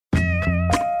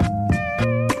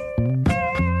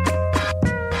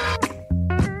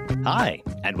Hi,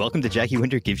 and welcome to Jackie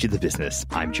Winter Gives You the Business.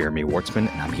 I'm Jeremy Wartzman,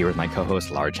 and I'm here with my co-hosts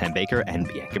Lara Chan Baker and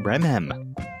Bianca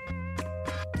Bremham.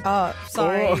 Oh,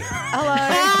 sorry. Oh.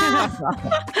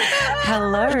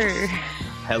 Hello. Hello.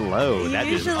 Hello. That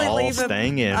is all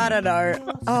staying in. I don't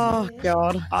know. Oh,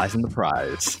 God. Eyes on the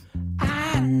prize.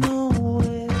 I know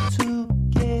where to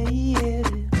get it.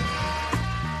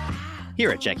 Here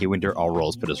at Jackie Winter, all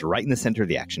roles put us right in the center of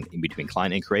the action, in between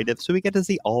client and creative, so we get to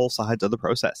see all sides of the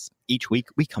process. Each week,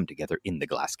 we come together in the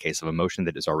glass case of emotion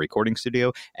that is our recording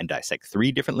studio and dissect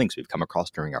 3 different links we've come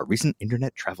across during our recent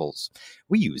internet travels.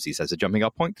 We use these as a jumping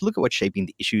off point to look at what's shaping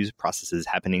the issues, processes,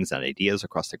 happenings, and ideas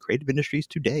across the creative industries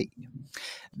today.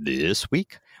 This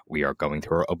week, we are going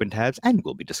through our open tabs and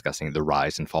we'll be discussing the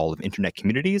rise and fall of internet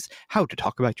communities, how to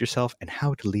talk about yourself, and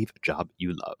how to leave a job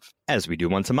you love. As we do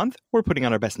once a month, we're putting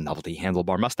on our best novelty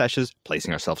handlebar mustaches,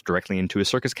 placing ourselves directly into a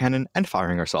circus cannon, and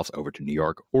firing ourselves over to New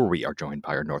York, where we are joined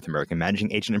by our North American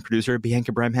managing agent and producer,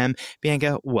 Bianca Bremham.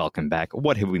 Bianca, welcome back.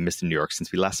 What have we missed in New York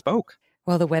since we last spoke?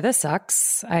 Well, the weather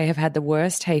sucks. I have had the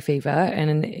worst hay fever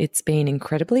and it's been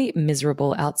incredibly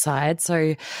miserable outside.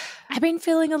 So I've been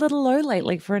feeling a little low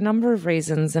lately for a number of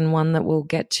reasons, and one that we'll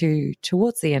get to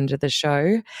towards the end of the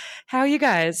show. How are you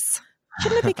guys?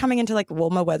 Shouldn't it be coming into like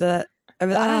warmer weather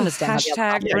over there? I don't understand.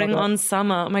 Hashtag bring on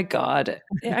summer. Oh my God.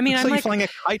 I mean, so I'm you're like flying a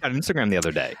kite on Instagram the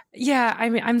other day. Yeah, I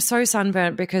mean, I'm so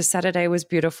sunburnt because Saturday was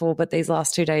beautiful, but these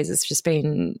last 2 days it's just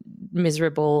been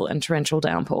miserable and torrential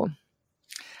downpour.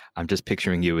 I'm just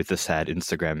picturing you with the sad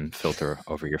Instagram filter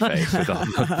over your face with all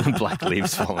the black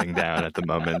leaves falling down at the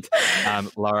moment.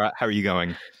 Lara, how are you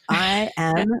going? I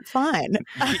am fine.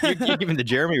 You're giving the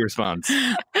Jeremy response.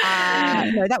 No,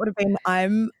 that would have been,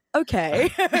 I'm okay.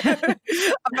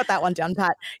 I've got that one down,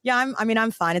 Pat. Yeah,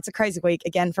 I'm fine. It's a crazy week,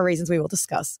 again, for reasons we will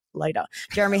discuss later.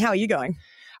 Jeremy, how are you going?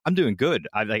 I'm doing good.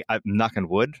 I'm knocking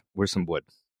wood. Where's some wood?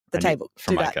 The table.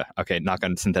 Formica. Okay, knock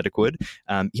on synthetic wood.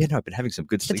 I've been having some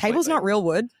good sleep. The table's lately. not real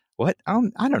wood. What? I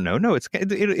don't know. No, it's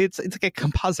like a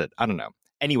composite. I don't know.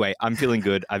 Anyway, I'm feeling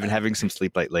good. I've been having some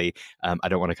sleep lately. I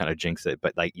don't want to kind of jinx it,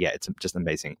 but it's just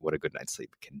amazing what a good night's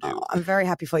sleep can do. Oh, I'm very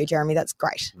happy for you, Jeremy. That's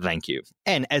great. Thank you.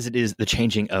 And as it is the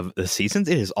changing of the seasons,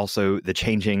 it is also the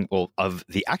changing of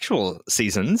the actual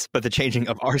seasons, but the changing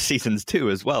of our seasons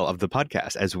too, as well, of the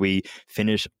podcast as we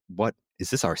finish what. Is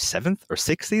this our 7th or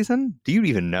 6th season? Do you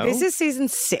even know? This is season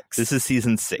 6. This is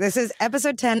season 6. This is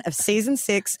episode 10 of season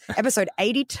 6, episode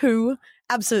 82.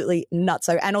 Absolutely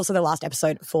nutso. And also the last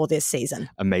episode for this season.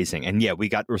 Amazing. And we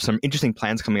got some interesting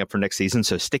plans coming up for next season.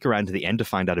 So stick around to the end to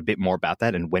find out a bit more about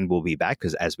that and when we'll be back.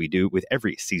 Because as we do with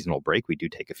every seasonal break, we do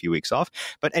take a few weeks off.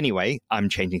 But anyway, I'm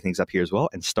changing things up here as well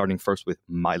and starting first with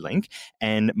my link.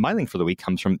 And my link for the week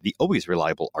comes from the always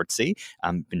reliable Artsy.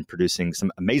 I've been producing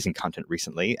some amazing content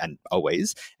recently and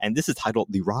always. And this is titled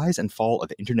The Rise and Fall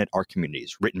of Internet Art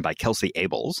Communities, written by Kelsey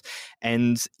Abels.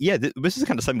 And this is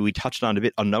kind of something we touched on a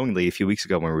bit unknowingly a few weeks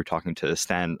ago when we were talking to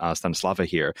Stanislava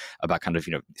here about kind of,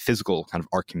 physical kind of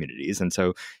art communities. And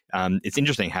so it's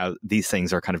interesting how these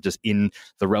things are kind of just in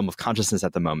the realm of consciousness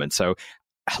at the moment. So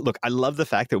look, I love the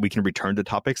fact that we can return to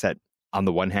topics that on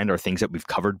the one hand are things that we've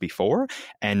covered before,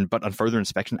 but on further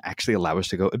inspection actually allow us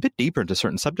to go a bit deeper into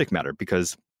certain subject matter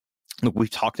because look,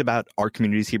 we've talked about art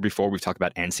communities here before. We've talked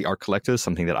about ANSI Art Collectives,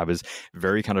 something that I was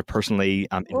very kind of personally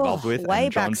involved with. Way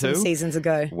back some seasons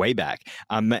ago. Way back.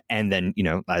 And then,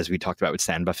 as we talked about with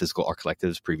Standby Physical Art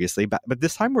Collectives previously, but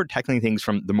this time we're tackling things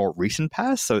from the more recent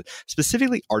past. So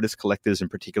specifically artist collectives, in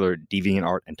particular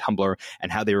DeviantArt and Tumblr,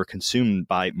 and how they were consumed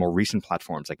by more recent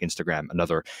platforms like Instagram,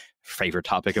 another favorite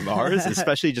topic of ours,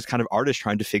 especially just kind of artists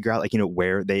trying to figure out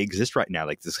where they exist right now,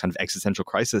 like this kind of existential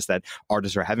crisis that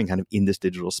artists are having kind of in this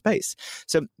digital space.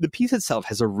 So the piece itself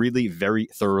has a really very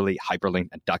thoroughly hyperlinked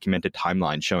and documented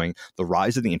timeline showing the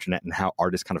rise of the internet and how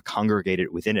artists kind of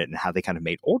congregated within it and how they kind of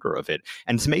made order of it.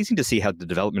 And it's amazing to see how the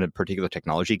development of particular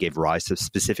technology gave rise to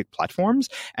specific platforms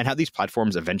and how these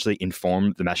platforms eventually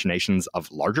informed the machinations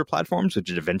of larger platforms,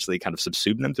 which eventually kind of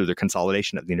subsumed them through the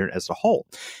consolidation of the internet as a whole.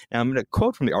 Now, I'm going to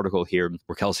quote from the article here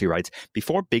where Kelsey writes,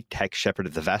 "Before big tech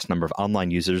shepherded the vast number of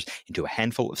online users into a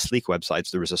handful of sleek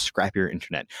websites, there was a scrappier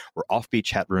internet where offbeat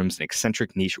chat rooms and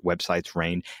eccentric niche websites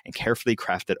reigned and carefully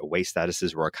crafted away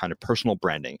statuses were a kind of personal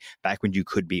branding back when you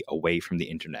could be away from the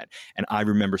internet." And I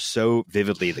remember so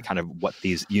vividly the kind of what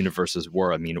these universes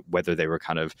were. I mean, whether they were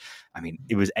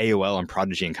it was AOL and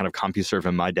Prodigy and kind of CompuServe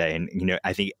in my day. And,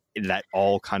 I think that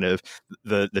all kind of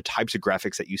the types of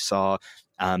graphics that you saw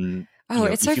Oh,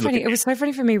 it's so funny. It was so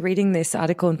funny for me reading this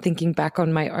article and thinking back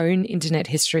on my own internet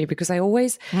history, because I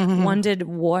always wondered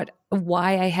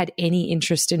why I had any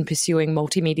interest in pursuing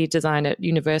multimedia design at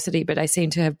university, but I seem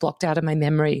to have blocked out of my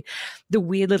memory the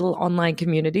weird little online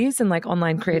communities and like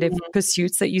online creative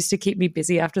pursuits that used to keep me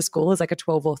busy after school as like a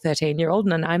 12 or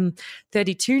 13-year-old. And I'm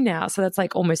 32 now, so that's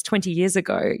like almost 20 years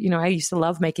ago. You know, I used to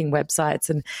love making websites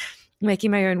and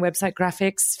making my own website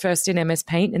graphics, first in MS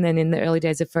Paint and then in the early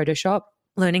days of Photoshop.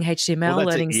 Learning HTML,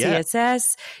 learning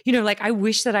CSS, you know, like I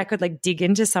wish that I could like dig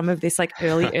into some of this like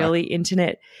early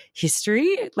internet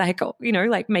history, like, you know,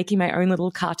 like making my own little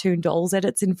cartoon dolls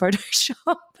edits in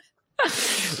Photoshop.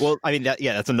 Well, I mean,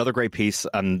 that's another great piece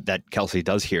that Kelsey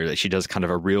does here, that she does kind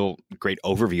of a real great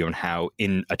overview on how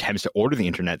in attempts to order the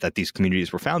internet that these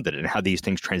communities were founded and how these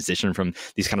things transition from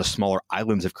these kind of smaller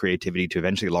islands of creativity to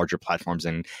eventually larger platforms,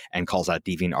 and calls out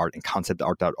DeviantArt and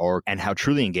conceptart.org, and how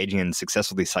truly engaging and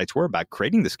successful these sites were about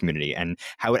creating this community, and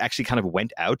how it actually kind of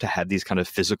went out to have these kind of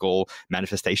physical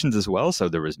manifestations as well. So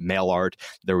there was mail art,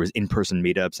 there was in-person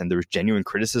meetups, and there was genuine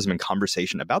criticism and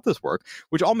conversation about this work,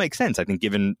 which all makes sense, I think,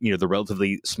 given, you know, the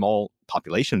relatively small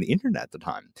population of the internet at the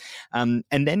time. And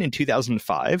then in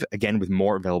 2005, again, with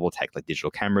more available tech like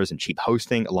digital cameras and cheap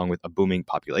hosting, along with a booming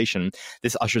population,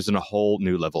 this ushers in a whole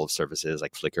new level of services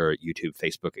like Flickr, YouTube,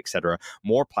 Facebook, etc.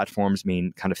 More platforms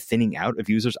mean kind of thinning out of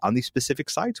users on these specific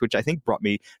sites, which I think brought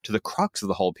me to the crux of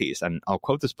the whole piece. And I'll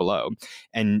quote this below.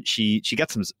 And she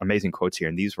got some amazing quotes here,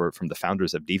 and these were from the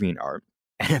founders of DeviantArt.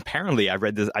 And apparently, I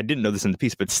read this, I didn't know this in the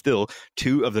piece, but still,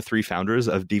 2 of the 3 founders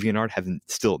of DeviantArt have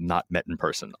still not met in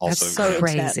person. Also, that's so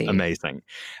crazy. Amazing.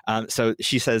 So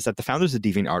she says that the founders of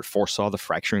DeviantArt foresaw the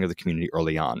fracturing of the community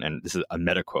early on. And this is a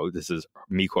meta quote. This is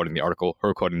me quoting the article,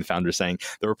 her quoting the founder, saying,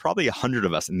 there were probably 100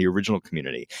 of us in the original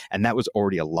community. And that was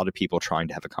already a lot of people trying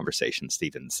to have a conversation,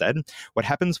 Stephen said. What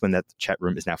happens when that chat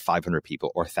room is now 500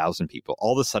 people or 1,000 people?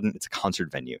 All of a sudden, it's a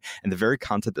concert venue. And the very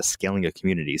concept of scaling a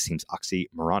community seems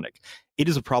oxymoronic. It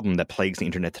is a problem that plagues the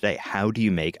internet today. How do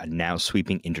you make a now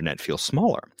sweeping internet feel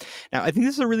smaller? Now, I think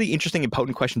this is a really interesting and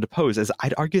potent question to pose, as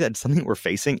I'd argue that it's something we're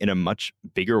facing in a much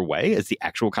bigger way as the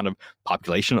actual kind of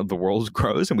population of the world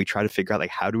grows, and we try to figure out,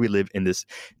 like, how do we live in this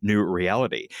new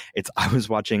reality? I was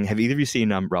watching, have either of you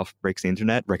seen Ralph Breaks the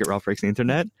Internet? Wreck-It Ralph Breaks the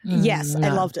Internet? Yes, I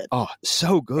loved it. Oh,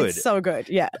 so good. It's so good,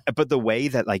 yeah. But the way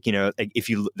that, like, you know, like if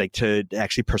you like to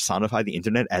actually personify the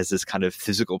internet as this kind of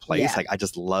physical place, like I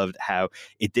just loved how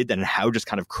it did that and how just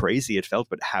kind of crazy it felt,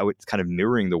 but how it's kind of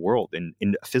mirroring the world in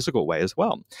a physical way as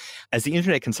well. As the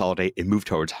internet consolidated, it moved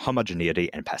towards homogeneity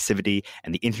and passivity,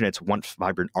 and the internet's once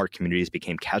vibrant art communities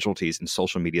became casualties in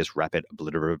social media's rapid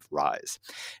obliterative rise.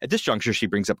 At this juncture, she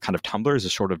brings up kind of Tumblr as a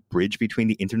sort of bridge between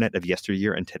the internet of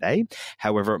yesteryear and today.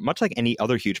 However, much like any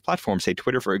other huge platform, say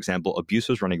Twitter, for example, abuse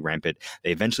was running rampant.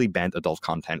 They eventually banned adult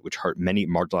content, which hurt many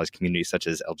marginalized communities such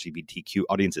as LGBTQ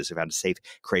audiences who found a safe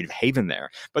creative haven there.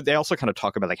 But they also kind of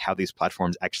talk about like how these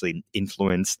platforms actually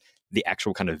influence the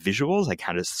actual kind of visuals, like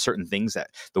kind of certain things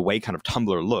that the way kind of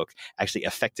Tumblr looked actually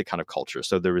affected kind of culture.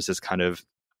 So there was this kind of,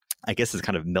 I guess, this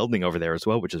kind of melding over there as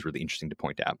well, which is really interesting to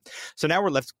point out. So now we're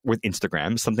left with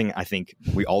Instagram, something I think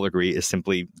we all agree is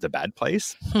simply the bad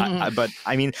place. But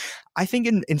I mean, I think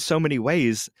in so many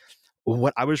ways,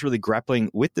 what I was really grappling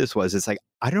with this was, it's like,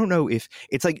 I don't know if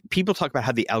it's like people talk about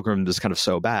how the algorithm is kind of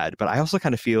so bad, but I also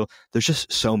kind of feel there's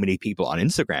just so many people on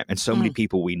Instagram and so many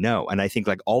people we know. And I think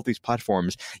like all these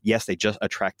platforms, yes, they just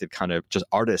attracted kind of just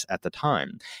artists at the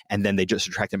time. And then they just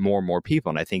attracted more and more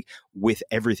people. And I think with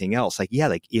everything else, like, yeah,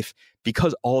 like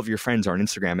because all of your friends are on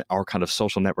Instagram and our kind of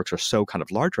social networks are so kind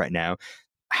of large right now,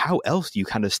 how else do you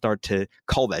kind of start to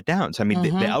call that down? So, I mean,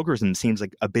 the algorithm seems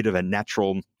like a bit of a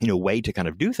natural, you know, way to kind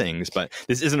of do things, but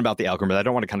this isn't about the algorithm. I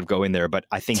don't want to kind of go in there, but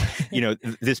I think, you know,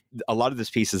 a lot of this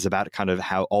piece is about kind of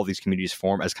how all these communities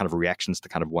form as kind of reactions to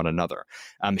kind of one another.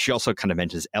 She also kind of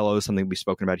mentions Ello, something we've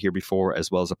spoken about here before, as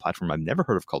well as a platform I've never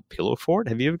heard of called Pillow Fort.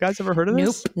 Have you guys ever heard of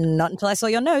this? Nope, not until I saw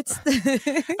your notes.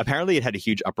 Apparently, it had a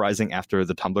huge uprising after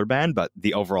the Tumblr ban, but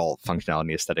the overall functionality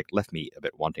and aesthetic left me a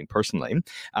bit wanting personally.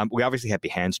 We obviously have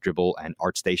Behance, Dribbble, and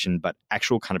ArtStation, but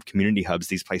actual kind of community hubs,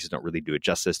 these places don't really do it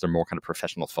justice. They're more kind of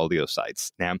professional folio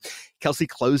sites. Now, Kelsey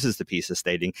closes the piece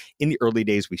stating, in the early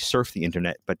days, we surfed the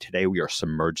internet, but today we are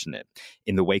submerged in it.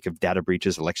 In the wake of data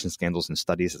breaches, election scandals, and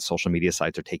studies that social media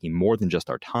sites are taking more than just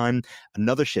our time,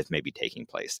 another shift may be taking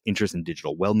place. Interest in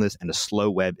digital wellness and a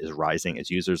slow web is rising as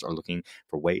users are looking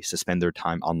for ways to spend their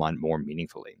time online more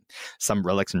meaningfully. Some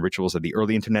relics and rituals of the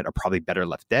early internet are probably better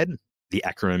left dead. the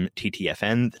acronym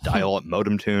TTFN, the dial-up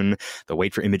modem tune, the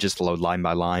wait for images to load line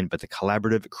by line, but the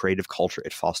collaborative, creative culture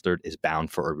it fostered is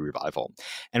bound for a revival.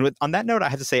 And on that note, I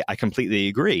have to say I completely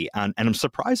agree. And I'm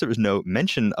surprised there was no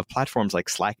mention of platforms like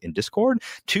Slack and Discord,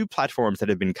 two platforms that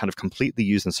have been kind of completely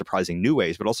used in surprising new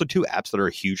ways, but also two apps that are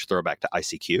a huge throwback to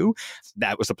ICQ.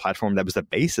 That was a platform that was the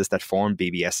basis that formed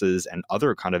BBSs and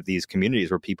other kind of these communities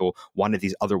where people wanted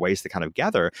these other ways to kind of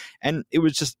gather. And it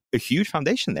was just a huge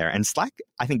foundation there. And Slack,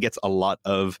 I think, gets a lot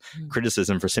of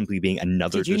criticism for simply being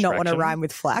another Did you not want to rhyme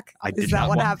with Flack? Is that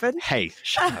what happened? Hey,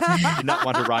 shut up. I did not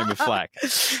want to rhyme with Flack.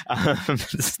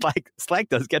 Slack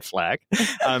does get flack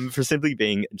for simply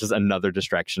being just another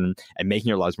distraction and making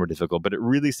your lives more difficult. But it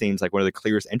really seems like one of the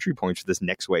clearest entry points for this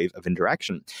next wave of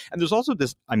interaction. And there's also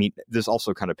there's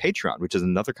also kind of Patreon, which is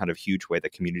another kind of huge way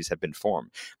that communities have been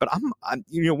formed. But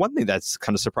one thing that's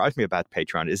kind of surprised me about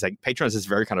Patreon is like Patreon is this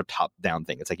very kind of top-down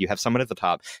thing. It's like you have someone at the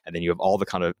top, and then you have all the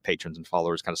kind of patrons and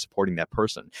followers kind of supporting that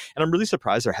person. And I'm really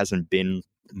surprised there hasn't been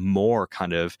more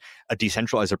kind of a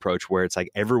decentralized approach where it's like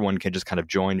everyone can just kind of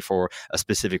join for a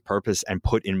specific purpose and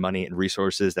put in money and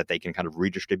resources that they can kind of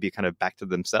redistribute kind of back to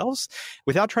themselves.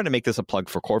 Without trying to make this a plug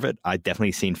for Corvid, I've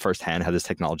definitely seen firsthand how this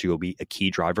technology will be a key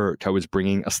driver towards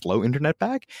bringing a slow internet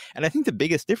back. And I think the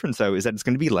biggest difference, though, is that it's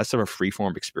going to be less of a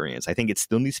free-form experience. I think it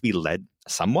still needs to be led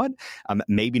somewhat,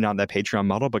 maybe not that Patreon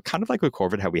model, but kind of like with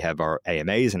Corvid, how we have our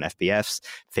AMAs and FBFs,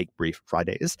 Fake Brief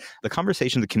Fridays. The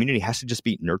conversation, the community has to just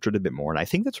be nurtured a bit more. And I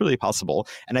think that's really possible.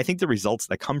 And I think the results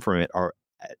that come from it are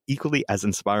equally as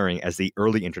inspiring as the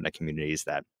early internet communities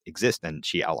that exist, and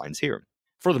she outlines here.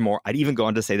 Furthermore, I'd even go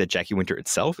on to say that Jackie Winter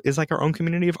itself is like our own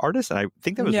community of artists. And I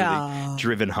think that was really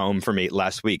driven home for me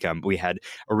last week. We had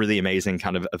a really amazing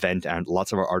kind of event and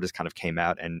lots of our artists kind of came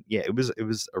out. And yeah, it was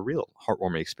a real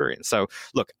heartwarming experience. So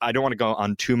look, I don't want to go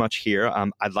on too much here.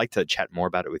 I'd like to chat more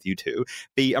about it with you two.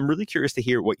 B, I'm really curious to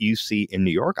hear what you see in New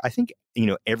York. I think,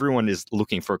 everyone is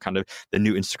looking for kind of the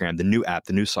new Instagram, the new app,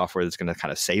 the new software that's going to kind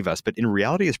of save us. But in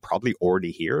reality, it's probably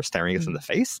already here staring us in the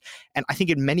face. And I think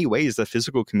in many ways, the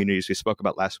physical communities we spoke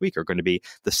about last week are going to be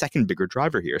the second bigger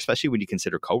driver here, especially when you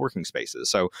consider co-working spaces.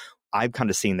 So I've kind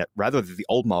of seen that rather than the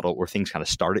old model where things kind of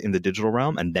started in the digital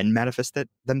realm and then manifested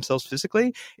themselves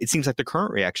physically, it seems like the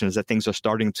current reaction is that things are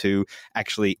starting to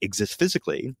actually exist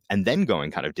physically and then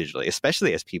going kind of digitally,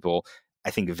 especially as people, I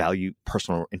think, value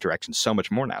personal interaction so much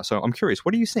more now. So I'm curious,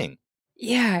 what are you seeing?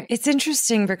 Yeah, it's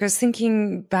interesting because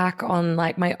thinking back on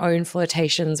like my own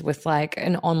flirtations with like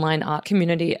an online art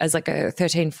community as like a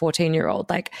 13, 14-year-old,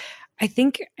 like I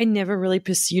think I never really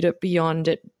pursued it beyond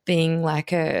it being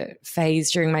like a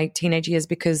phase during my teenage years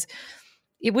because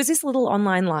it was this little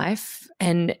online life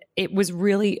and it was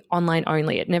really online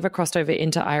only. It never crossed over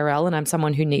into IRL, and I'm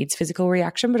someone who needs physical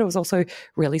reaction, but it was also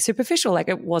really superficial. Like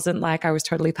it wasn't like I was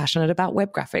totally passionate about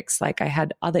web graphics. Like I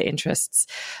had other interests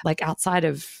like outside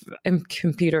of a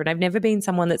computer, and I've never been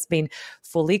someone that's been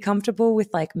fully comfortable with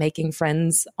like making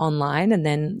friends online and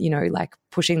then, like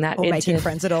pushing that or into making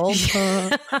friends at all.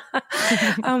 But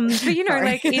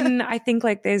like I think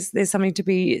like there's something to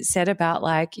be said about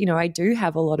like, I do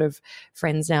have a lot of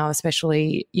friends now,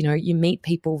 especially, you meet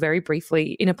people very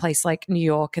briefly in a place like New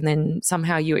York and then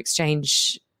somehow you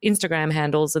exchange Instagram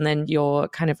handles and then you're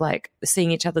kind of like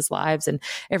seeing each other's lives, and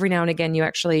every now and again you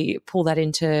actually pull that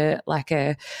into like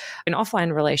an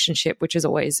offline relationship, which is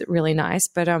always really nice.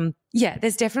 But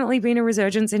there's definitely been a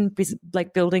resurgence in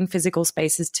like building physical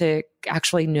spaces to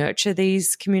actually nurture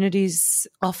these communities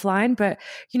offline. But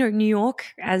New York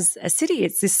as a city,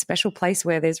 it's this special place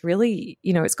where there's really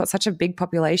it's got such a big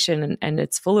population and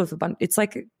it's full of it's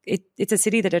like it's a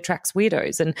city that attracts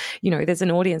weirdos, and there's an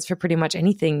audience for pretty much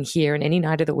anything here, and any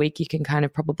night of the week you can kind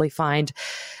of probably find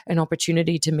an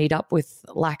opportunity to meet up with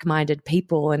like-minded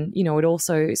people. And it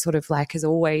also sort of like has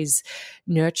always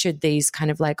nurtured these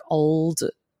kind of like old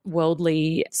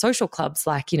worldly social clubs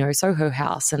like Soho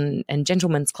House and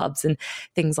gentlemen's clubs and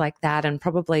things like that. And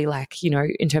probably like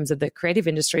in terms of the creative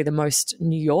industry, the most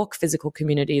New York physical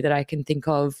community that I can think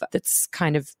of that's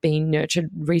kind of been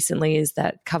nurtured recently is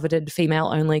that coveted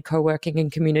female only co-working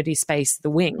and community space,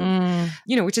 The Wing,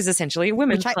 which is essentially a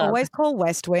women's club. I always call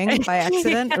West Wing by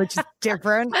accident, which is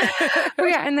different.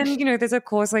 And then there's of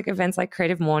course like events like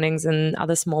Creative Mornings and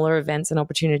other smaller events and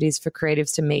opportunities for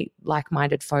creatives to meet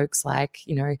like-minded folks, like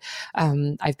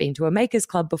I've been to a makers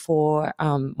club before,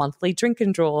 monthly drink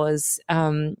and draws.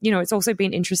 It's also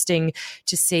been interesting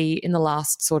to see in the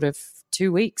last sort of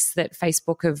 2 weeks that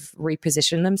Facebook have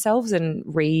repositioned themselves and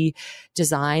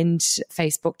redesigned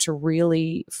Facebook to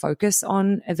really focus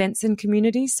on events and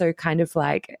communities. So kind of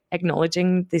like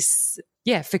acknowledging this,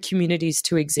 for communities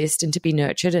to exist and to be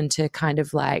nurtured and to kind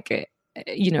of like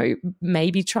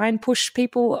maybe try and push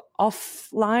people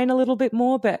offline a little bit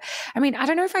more. But I mean, I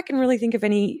don't know if I can really think of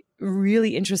any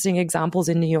really interesting examples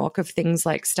in New York of things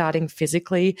like starting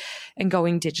physically and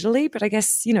going digitally. But I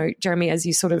guess, Jeremy, as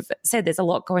you sort of said, there's a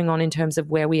lot going on in terms of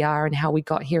where we are and how we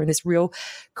got here, and this real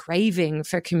craving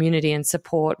for community and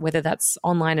support, whether that's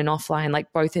online and offline,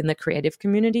 like both in the creative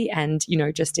community and,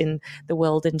 just in the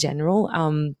world in general.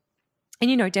 And,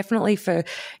 definitely for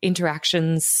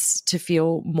interactions to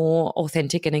feel more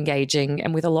authentic and engaging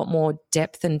and with a lot more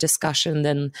depth and discussion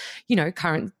than,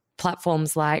 current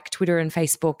platforms like Twitter and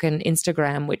Facebook and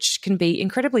Instagram, which can be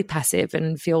incredibly passive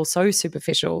and feel so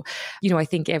superficial. I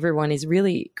think everyone is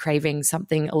really craving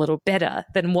something a little better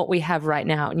than what we have right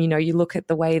now. And, you look at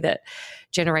the way that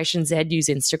Generation Z use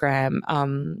Instagram,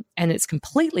 and it's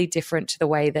completely different to the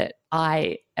way that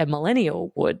I, a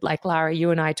millennial, would. Like, Lara,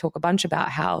 you and I talk a bunch about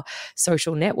how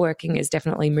social networking is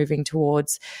definitely moving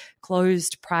towards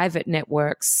closed private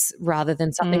networks rather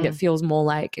than something that feels more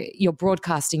like you're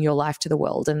broadcasting your life to the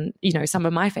world. And, some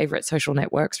of my favorite social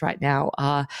networks right now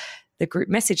are the group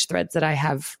message threads that I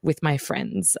have with my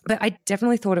friends. But I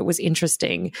definitely thought it was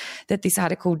interesting that this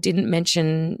article didn't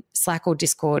mention Slack or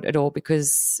Discord at all,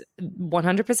 because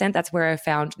 100% that's where I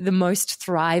found the most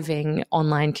thriving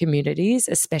online communities,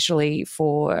 especially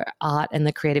for art and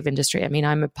the creative industry. I mean,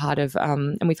 I'm a part of,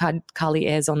 and we've had Carly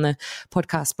Ayres on the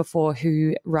podcast before,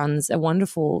 who runs a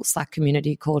wonderful Slack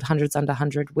community called Hundreds Under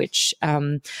 100, which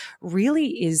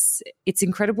really is, it's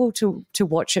incredible to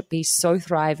watch it be so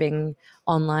thriving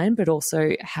online, but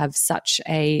also have such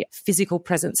a physical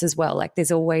presence as well. Like,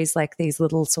 there's always like these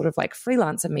little sort of like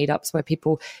freelancer meetups where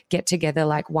people get together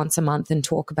like once a month and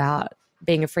talk about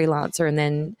being a freelancer, and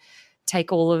then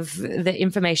take all of the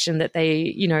information that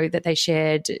they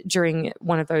shared during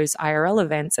one of those IRL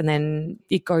events, and then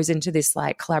it goes into this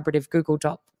like collaborative Google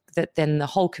Doc that then the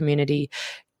whole community,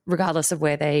 regardless of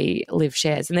where they live,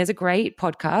 shares. And there's a great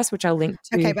podcast, which I'll link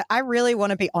to. Okay, but I really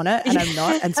want to be on it and I'm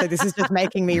not. And so this is just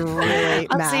making me really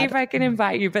I'll mad. see if I can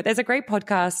invite you. But there's a great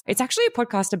podcast. It's actually a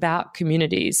podcast about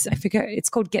communities. I forget, it's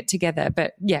called Get Together.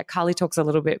 But yeah, Carly talks a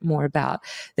little bit more about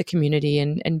the community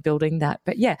and building that.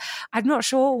 But yeah, I'm not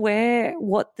sure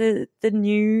what the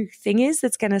new thing is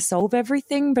that's going to solve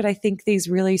everything. But I think these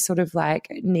really sort of like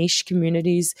niche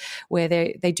communities where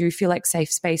they do feel like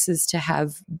safe spaces to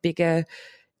have bigger,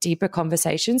 deeper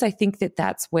conversations. I think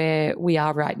that's where we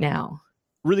are right now.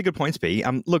 Really good points, B.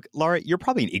 Look, Lara, you're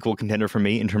probably an equal contender for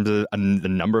me in terms of the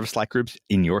number of Slack groups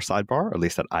in your sidebar, or at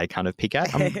least that I kind of peek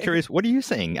at. I'm curious, what are you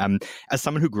saying? As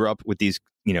someone who grew up with these,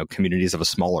 communities of a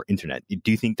smaller internet, do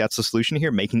you think that's the solution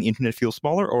here, making the internet feel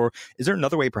smaller, or is there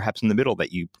another way, perhaps in the middle,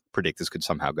 that you predict this could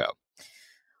somehow go?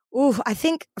 Ooh, I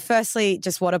think firstly,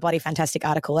 just what a bloody fantastic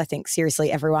article. I think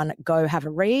seriously, everyone go have a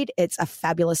read. It's a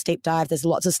fabulous deep dive. There's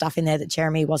lots of stuff in there that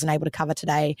Jeremy wasn't able to cover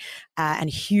today. And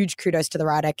huge kudos to the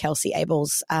writer, Kelsey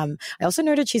Abels. I also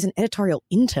noted she's an editorial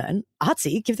intern.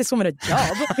 Artsy, give this woman a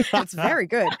job. It's very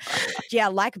good. Yeah,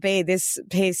 like B, this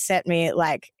piece set me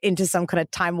like into some kind of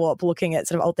time warp looking at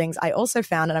sort of old things. I also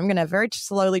found, and I'm going to very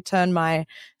slowly turn my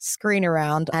screen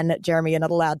around, and Jeremy, you're not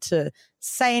allowed to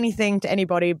say anything to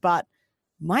anybody, but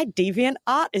my Deviant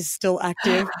art is still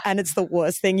active and it's the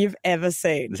worst thing you've ever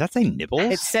seen. Does that say nipples?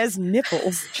 It says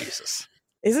nipples. Jesus.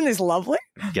 Isn't this lovely?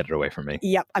 Get it away from me.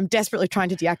 Yep. I'm desperately trying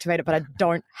to deactivate it, but I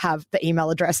don't have the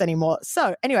email address anymore.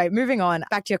 So anyway, moving on.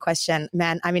 Back to your question,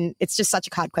 man. I mean, it's just such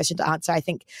a hard question to answer. I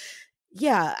think,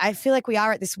 yeah, I feel like we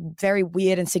are at this very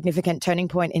weird and significant turning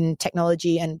point in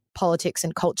technology and politics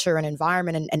and culture and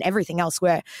environment and everything else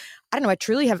where, I don't know, I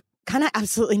truly have kind of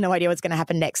absolutely no idea what's going to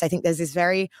happen next. I think there's this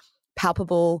very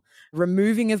palpable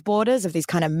removing of borders of these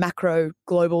kind of macro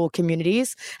global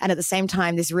communities. And at the same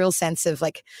time, this real sense of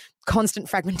like constant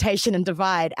fragmentation and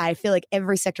divide. I feel like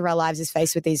every sector of our lives is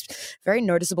faced with these very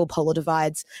noticeable polar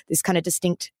divides, this kind of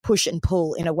distinct push and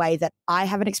pull in a way that I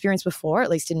haven't experienced before, at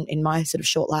least in my sort of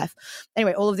short life.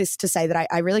 Anyway, all of this to say that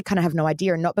I really kind of have no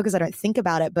idea, and not because I don't think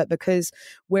about it, but because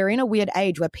we're in a weird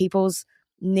age where people's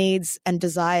needs and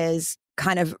desires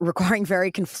kind of requiring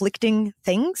very conflicting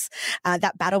things.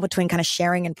 That battle between kind of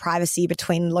sharing and privacy,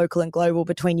 between local and global,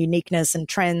 between uniqueness and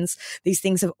trends, these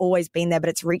things have always been there, but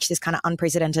it's reached this kind of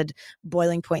unprecedented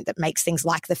boiling point that makes things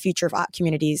like the future of art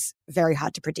communities very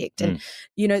hard to predict. And,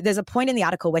 there's a point in the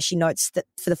article where she notes that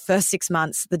for the first 6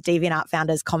 months, the DeviantArt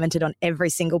founders commented on every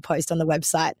single post on the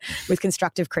website with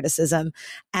constructive criticism.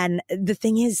 And the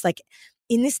thing is, like,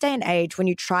 in this day and age, when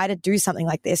you try to do something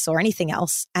like this or anything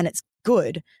else and it's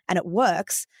good and it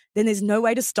works, then there's no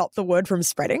way to stop the word from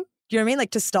spreading. Do you know what I mean?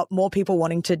 Like, to stop more people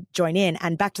wanting to join in.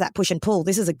 And back to that push and pull,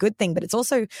 this is a good thing, but it's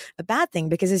also a bad thing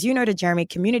because, as you noted, Jeremy,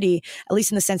 community, at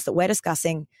least in the sense that we're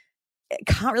discussing,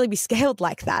 can't really be scaled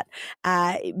like that.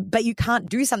 But you can't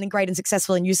do something great and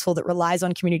successful and useful that relies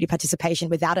on community participation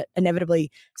without it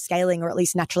inevitably scaling, or at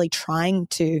least naturally trying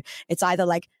to. It's either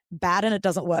like bad and it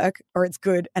doesn't work, or it's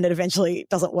good and it eventually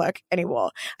doesn't work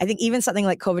anymore. I think even something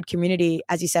like COVID Community,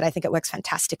 as you said, I think it works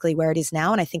fantastically where it is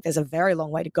now. And I think there's a very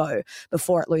long way to go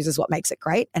before it loses what makes it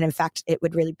great. And in fact, it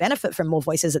would really benefit from more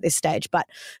voices at this stage. But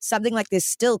something like this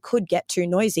still could get too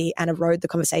noisy and erode the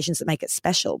conversations that make it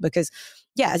special. Because,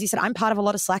 yeah, as you said, I'm part of a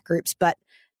lot of Slack groups, but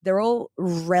they're all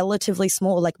relatively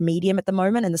small, like medium at the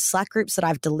moment. And the Slack groups that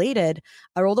I've deleted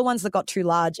are all the ones that got too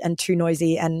large and too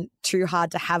noisy and too hard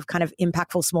to have kind of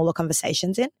impactful, smaller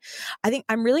conversations in. I think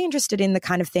I'm really interested in the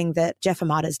kind of thing that Jeff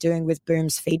Amata is doing with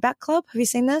Boom's Feedback Club. Have you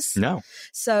seen this? No.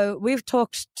 So we've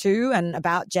talked to and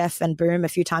about Jeff and Boom a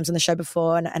few times on the show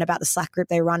before, and about the Slack group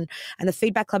they run. And the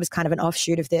Feedback Club is kind of an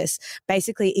offshoot of this.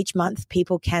 Basically, each month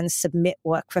people can submit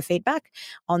work for feedback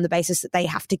on the basis that they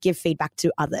have to give feedback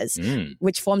to others,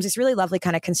 which forms this really lovely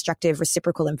kind of constructive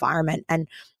reciprocal environment. And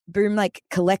Boom like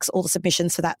collects all the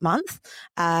submissions for that month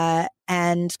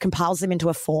and compiles them into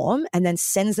a form and then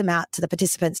sends them out to the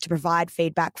participants to provide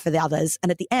feedback for the others.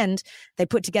 And at the end, they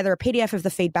put together a PDF of the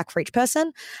feedback for each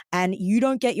person, and you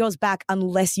don't get yours back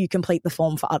unless you complete the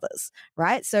form for others,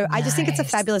 right? So I just think it's a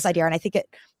fabulous idea. And I think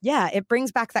it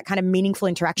brings back that kind of meaningful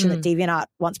interaction that DeviantArt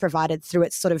once provided through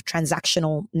its sort of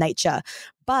transactional nature.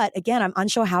 But again, I'm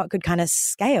unsure how it could kind of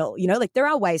scale. You know, like there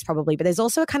are ways probably, but there's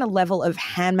also a kind of level of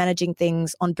hand managing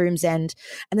things on Boom's end,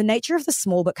 and the nature of the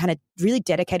small but kind of really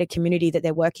dedicated community that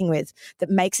they're working with that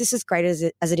makes this as great as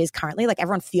it is currently. Like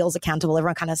everyone feels accountable.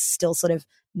 Everyone kind of still sort of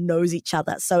knows each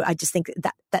other. So I just think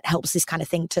that helps this kind of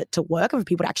thing to work, and for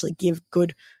people to actually give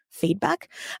good feedback.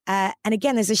 And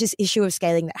again, there's this issue of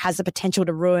scaling that has the potential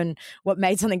to ruin what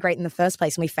made something great in the first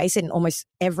place. And we face it in almost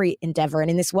every endeavor.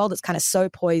 And in this world that's kind of so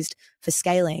poised for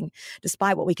scaling,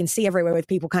 despite what we can see everywhere with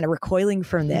people kind of recoiling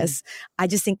from this, I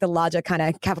just think the larger kind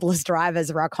of capitalist drivers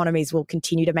of our economies will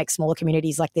continue to make smaller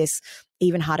communities like this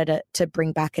even harder to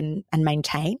bring back and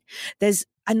maintain. There's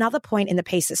another point in the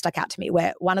piece that stuck out to me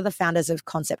where one of the founders of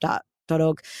ConceptArt.org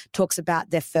talks about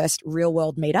their first real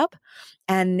world meetup.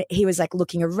 And he was like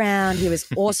looking around, he was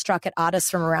awestruck at artists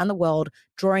from around the world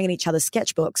drawing in each other's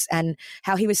sketchbooks, and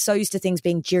how he was so used to things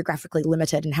being geographically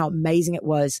limited and how amazing it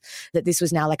was that this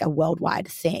was now like a worldwide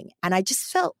thing. And I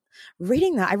just felt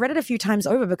reading that, I read it a few times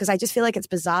over because I just feel like it's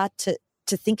bizarre to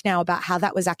think now about how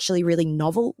that was actually really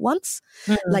novel once.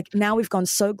 Like now we've gone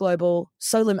so global,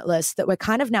 so limitless that we're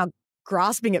kind of now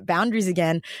grasping at boundaries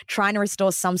again, trying to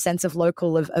restore some sense of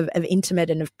local, of intimate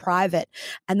and of private.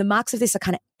 And the marks of this are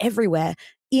kind of everywhere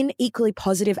in equally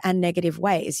positive and negative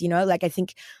ways. You know, like I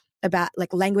think about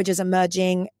like languages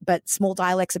emerging, but small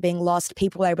dialects are being lost.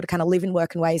 People are able to kind of live and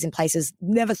work in ways in places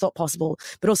never thought possible,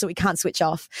 but also we can't switch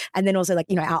off. And then also like,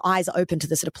 you know, our eyes are open to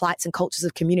the sort of plights and cultures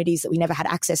of communities that we never had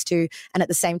access to. And at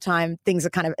the same time, things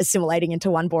are kind of assimilating into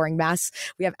one boring mass.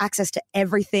 We have access to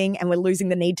everything and we're losing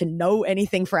the need to know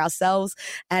anything for ourselves.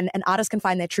 And artists can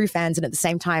find their true fans and at the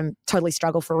same time totally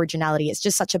struggle for originality. It's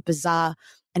just such a bizarre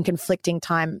and conflicting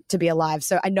time to be alive.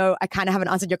 So I know I kind of haven't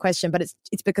answered your question, but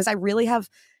it's because I really have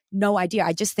no idea.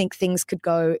 I just think things could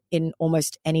go in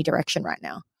almost any direction right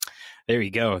now. There you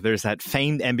go. There's that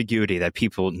famed ambiguity that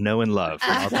people know and love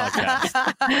from our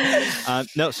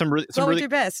podcast. No, some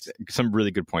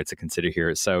really good points to consider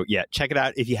here. So yeah, check it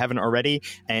out if you haven't already.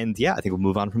 And yeah, I think we'll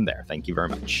move on from there. Thank you very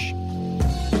much.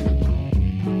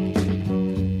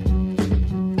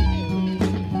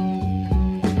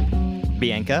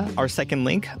 Bianca, our second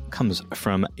link comes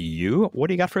from you. What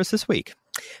do you got for us this week?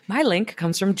 My link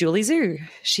comes from Julie Zhu.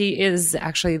 She is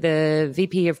actually the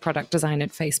VP of product design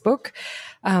at Facebook.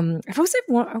 I've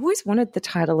always wanted the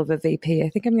title of a VP. I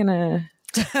think I'm going to...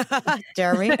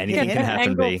 Jeremy, anything can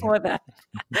happen. For that.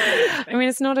 I mean,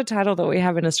 it's not a title that we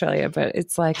have in Australia, but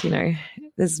it's like, you know,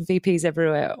 there's VPs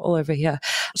everywhere, all over here.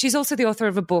 She's also the author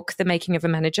of a book, The Making of a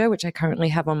Manager, which I currently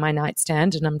have on my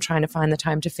nightstand and I'm trying to find the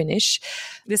time to finish.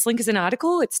 This link is an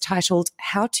article. It's titled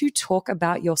How to Talk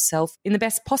About Yourself in the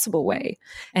Best Possible Way.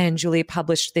 And Julia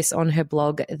published this on her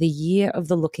blog, The Year of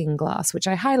the Looking Glass, which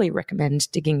I highly recommend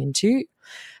digging into.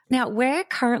 Now, we're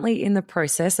currently in the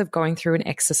process of going through an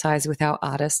exercise with our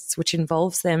artists, which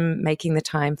involves them making the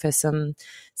time for some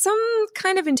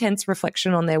kind of intense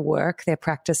reflection on their work, their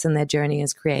practice, and their journey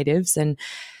as creatives. And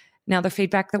now the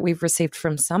feedback that we've received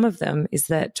from some of them is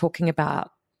that talking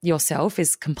about yourself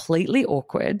is completely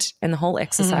awkward and the whole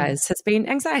exercise has been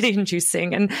anxiety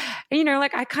inducing. And, you know,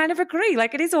 like I kind of agree,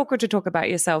 like it is awkward to talk about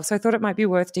yourself. So I thought it might be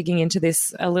worth digging into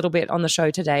this a little bit on the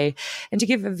show today and to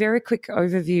give a very quick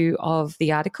overview of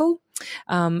the article.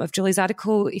 of Julie's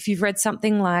article. If you've read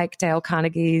something like Dale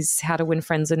Carnegie's How to Win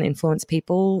Friends and Influence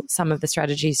People, some of the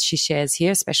strategies she shares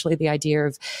here, especially the idea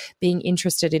of being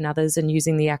interested in others and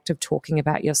using the act of talking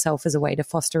about yourself as a way to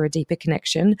foster a deeper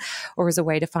connection or as a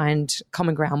way to find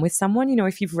common ground with someone. You know,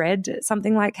 if you've read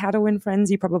something like How to Win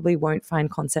Friends, you probably won't find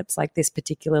concepts like this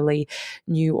particularly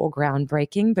new or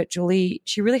groundbreaking. But Julie,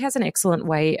 she really has an excellent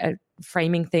way at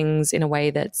framing things in a way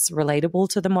that's relatable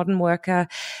to the modern worker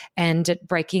and at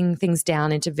breaking things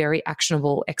down into very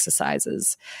actionable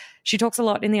exercises. She talks a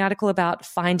lot in the article about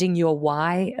finding your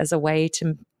why as a way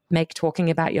to make talking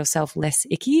about yourself less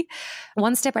icky.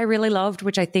 One step I really loved,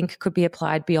 which I think could be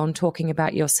applied beyond talking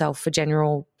about yourself for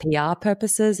general PR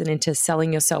purposes and into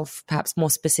selling yourself perhaps more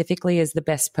specifically as the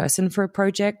best person for a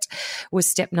project, was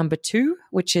step number 2,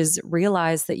 which is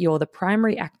realize that you're the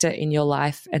primary actor in your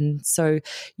life. And so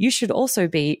you should also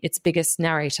be its biggest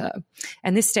narrator.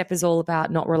 And this step is all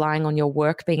about not relying on your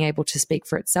work being able to speak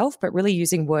for itself, but really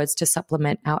using words to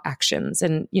supplement our actions.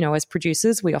 And, you know, as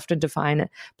producers, we often define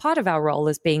part of our role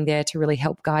as being there to really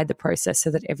help guide the process so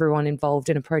that everyone involved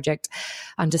in a project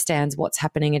understands what's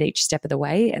happening at each step of the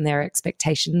way and their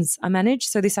expectations are managed.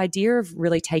 So this idea of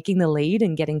really taking the lead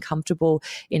and getting comfortable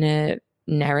in a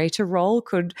narrator role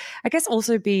could, I guess,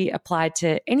 also be applied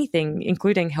to anything,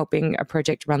 including helping a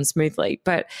project run smoothly.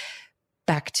 But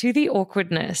back to the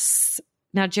awkwardness.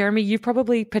 Now, Jeremy, you've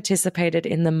probably participated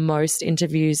in the most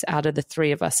interviews out of the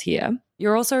 3 of us here.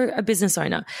 You're also a business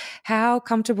owner. How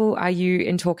comfortable are you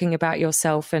in talking about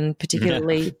yourself and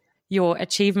particularly your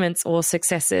achievements or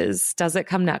successes? Does it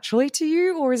come naturally to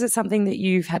you, or is it something that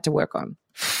you've had to work on?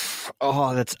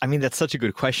 Oh, that's such a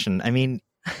good question. I mean,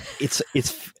 it's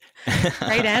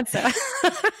great answer.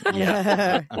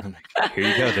 Yeah. Here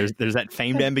you go. There's that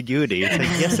famed ambiguity. It's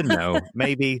like yes and no,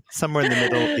 maybe somewhere in the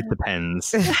middle. It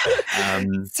depends.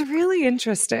 It's really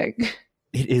interesting.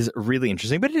 It is really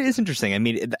interesting, but it is interesting. I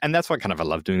mean, and that's why kind of I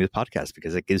love doing this podcast,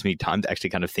 because it gives me time to actually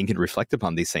kind of think and reflect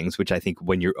upon these things, which I think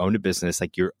when you own a business,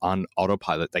 like you're on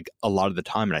autopilot, like a lot of the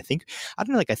time. And I think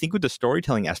with the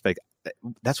storytelling aspect,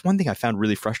 that's one thing I found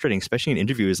really frustrating, especially in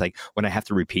interviews, like when I have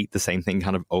to repeat the same thing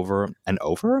kind of over and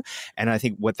over. And I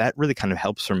think what that really kind of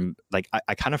helps from, like,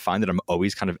 I kind of find that I'm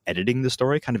always kind of editing the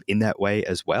story kind of in that way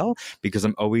as well, because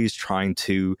I'm always trying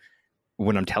to,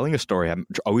 when I'm telling a story, I'm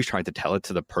always trying to tell it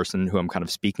to the person who I'm kind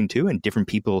of speaking to, and different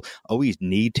people always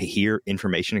need to hear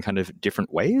information in kind of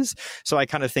different ways. So I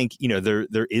kind of think, you know,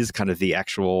 there is kind of the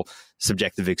actual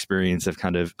subjective experience of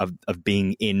kind of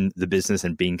being in the business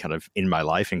and being kind of in my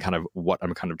life and kind of what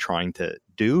I'm kind of trying to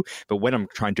do. But when I'm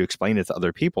trying to explain it to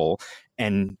other people,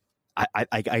 and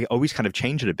I always kind of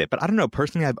change it a bit. But I don't know,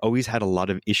 personally, I've always had a lot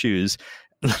of issues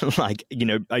like, you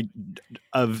know,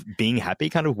 of being happy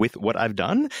kind of with what I've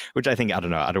done, which I think, I don't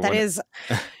know. I don't want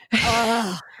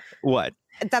to. What?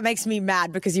 That makes me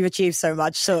mad because you've achieved so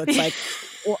much. So it's like,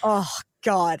 oh,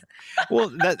 God.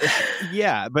 Well,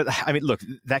 yeah, but I mean, look,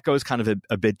 that goes kind of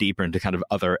a bit deeper into kind of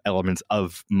other elements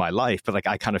of my life. But like,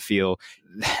 I kind of feel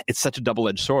it's such a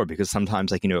double-edged sword, because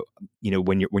sometimes, like, you know,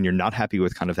 when you're not happy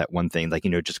with kind of that one thing, like,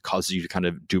 you know, it just causes you to kind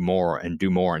of do more and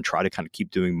try to kind of keep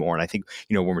doing more. And I think,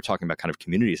 you know, when we're talking about kind of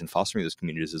communities and fostering those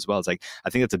communities as well, it's like, I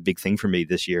think that's a big thing for me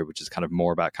this year, which is kind of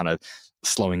more about kind of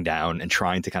slowing down and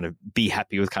trying to kind of be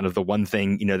happy with kind of the one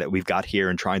thing, you know, that we've got here,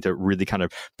 and trying to really kind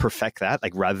of perfect that,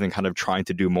 like, rather than kind of trying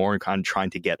to do more and kind of trying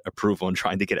to get approval and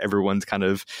trying to get everyone's kind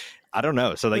of, I don't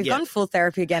know. So like, we've gone full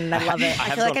therapy again, and I love it.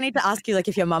 I feel like I need to ask you, like,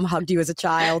 if your mum hugged you as a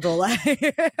child, or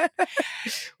like.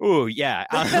 Oh yeah.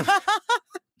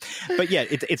 But yeah,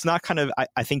 it's not kind of,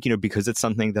 I think, you know, because it's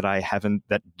something that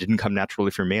that didn't come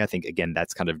naturally for me. I think, again,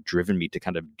 that's kind of driven me to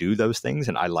kind of do those things.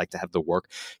 And I like to have the work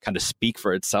kind of speak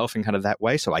for itself in kind of that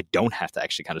way. So I don't have to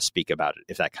actually kind of speak about it,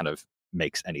 if that kind of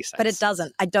makes any sense. But it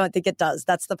doesn't. I don't think it does.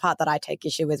 That's the part that I take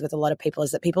issue with a lot of people, is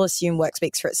that people assume work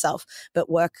speaks for itself, but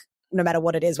work, no matter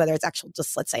what it is, whether it's actual,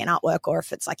 just let's say an artwork, or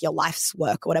if it's like your life's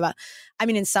work or whatever. I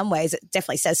mean, in some ways it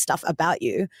definitely says stuff about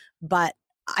you, but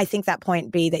I think that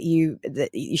point B that you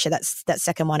share, that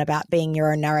second one about being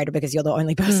your own narrator, because you're the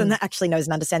only person that actually knows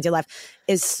and understands your life,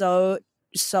 is so,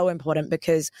 so important,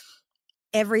 because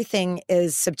everything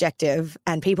is subjective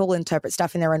and people interpret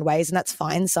stuff in their own ways, and that's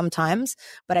fine sometimes.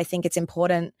 But I think it's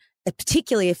important,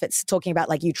 particularly if it's talking about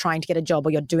like you trying to get a job or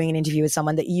you're doing an interview with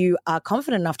someone, that you are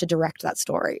confident enough to direct that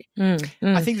story.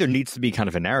 I think there needs to be kind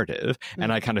of a narrative.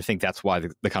 And I kind of think that's why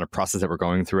the kind of process that we're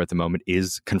going through at the moment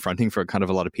is confronting for kind of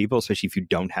a lot of people, especially if you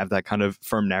don't have that kind of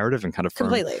firm narrative and kind of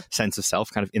firm sense of self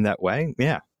kind of in that way.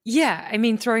 Yeah. Yeah, I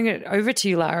mean, throwing it over to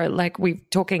you, Lara, like we're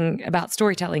talking about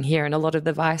storytelling here, and a lot of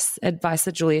the advice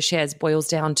that Julia shares boils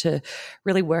down to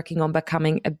really working on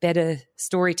becoming a better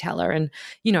storyteller. And,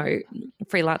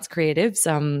 freelance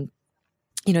creatives,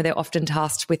 they're often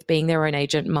tasked with being their own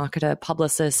agent, marketer,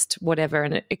 publicist, whatever.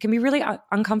 And it can be really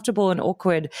uncomfortable and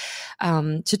awkward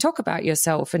to talk about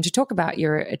yourself and to talk about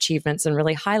your achievements and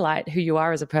really highlight who you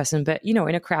are as a person. But, in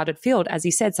a crowded field, as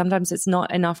you said, sometimes it's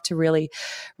not enough to really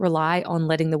rely on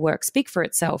letting the work speak for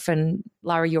itself. And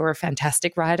Lara, you're a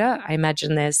fantastic writer. I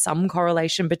imagine there's some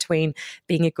correlation between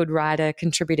being a good writer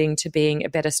contributing to being a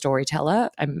better storyteller.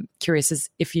 I'm curious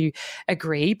if you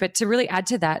agree. But to really add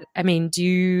to that, I mean,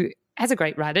 as a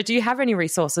great writer, do you have any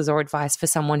resources or advice for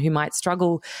someone who might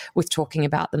struggle with talking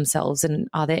about themselves? And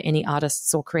are there any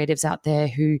artists or creatives out there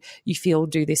who you feel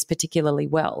do this particularly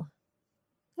well?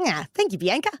 Yeah, thank you,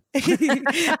 Bianca.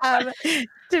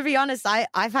 To be honest,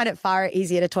 I find it far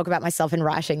easier to talk about myself in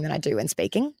writing than I do in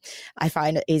speaking. I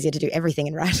find it easier to do everything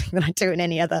in writing than I do in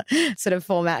any other sort of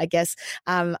format, I guess.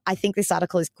 I think this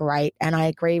article is great, and I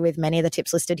agree with many of the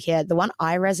tips listed here. The one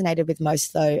I resonated with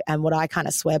most, though, and what I kind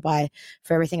of swear by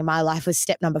for everything in my life was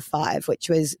step number 5, which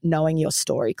was knowing your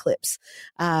story clips.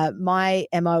 My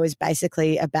MO is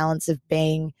basically a balance of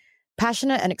being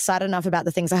passionate and excited enough about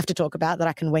the things I have to talk about that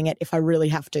I can wing it if I really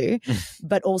have to,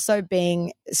 but also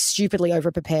being stupidly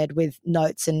overprepared with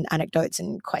notes and anecdotes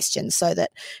and questions so that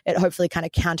it hopefully kind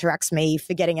of counteracts me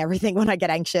forgetting everything when I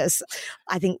get anxious.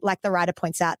 I think, like the writer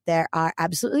points out, there are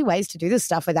absolutely ways to do this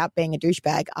stuff without being a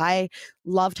douchebag. I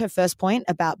loved her first point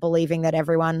about believing that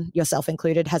everyone, yourself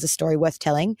included, has a story worth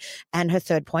telling, and her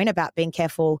third point about being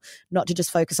careful not to just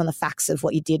focus on the facts of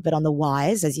what you did, but on the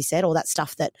whys, as you said, all that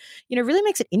stuff that, really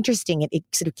makes it interesting. It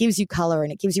sort of gives you color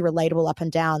and it gives you relatable up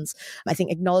and downs. I think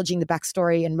acknowledging the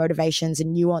backstory and motivations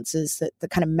and nuances that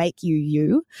kind of make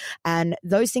you. And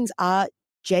those things are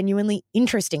genuinely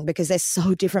interesting because they're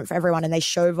so different for everyone, and they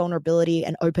show vulnerability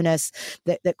and openness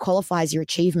that qualifies your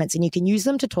achievements. And you can use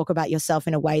them to talk about yourself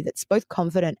in a way that's both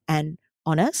confident and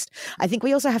honest. I think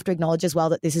we also have to acknowledge as well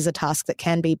that this is a task that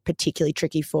can be particularly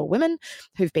tricky for women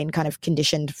who've been kind of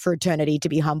conditioned for eternity to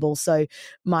be humble. So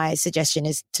my suggestion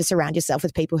is to surround yourself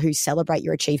with people who celebrate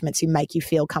your achievements, who make you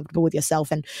feel comfortable with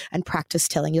yourself, and practice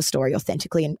telling your story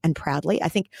authentically and proudly. I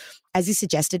think, as you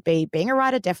suggested, being a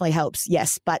writer definitely helps,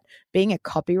 yes, but being a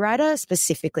copywriter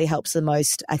specifically helps the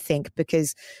most, I think,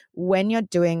 because when you're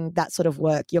doing that sort of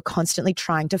work, you're constantly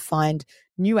trying to find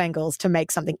new angles to make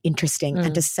something interesting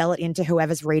and to sell it into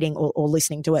whoever's reading or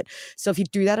listening to it. So if you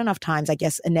do that enough times, I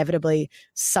guess inevitably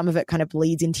some of it kind of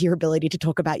bleeds into your ability to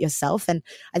talk about yourself. And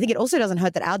I think it also doesn't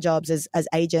hurt that our jobs as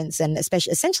agents, and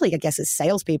essentially, I guess, as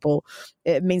salespeople,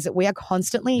 it means that we are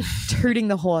constantly tooting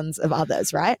the horns of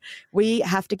others, right? We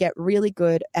have to get really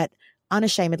good at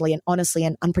unashamedly and honestly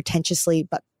and unpretentiously,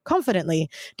 but confidently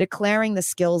declaring the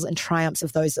skills and triumphs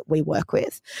of those that we work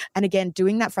with. And again,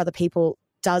 doing that for other people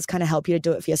does kind of help you to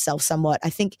do it for yourself somewhat.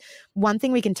 I think one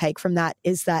thing we can take from that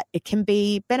is that it can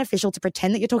be beneficial to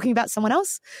pretend that you're talking about someone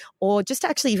else, or just to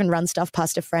actually even run stuff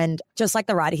past a friend. Just like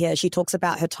the writer here, she talks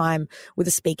about her time with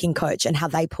a speaking coach and how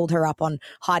they pulled her up on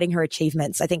hiding her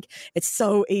achievements. I think it's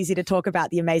so easy to talk about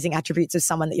the amazing attributes of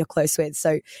someone that you're close with.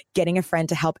 So getting a friend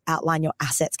to help outline your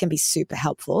assets can be super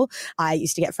helpful. I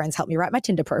used to get friends help me write my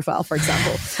Tinder profile, for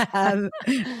example.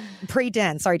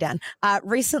 Dan.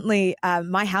 Recently,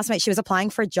 my housemate, she was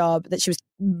applying for a job that she was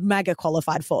mega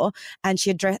qualified for, and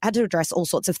she had to address all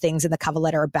sorts of things in the cover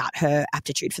letter about her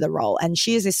aptitude for the role. And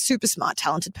she is this super smart,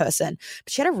 talented person,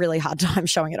 but she had a really hard time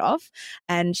showing it off.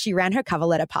 And she ran her cover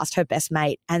letter past her best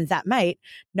mate, and that mate,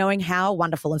 knowing how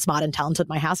wonderful and smart and talented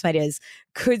my housemate is,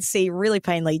 could see really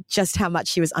plainly just how much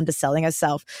she was underselling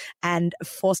herself, and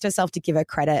forced herself to give her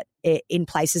credit in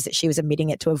places that she was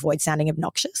omitting it to avoid sounding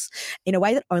obnoxious in a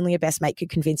way that only a best mate could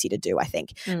convince you to do, I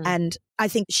think. And I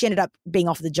think she ended up being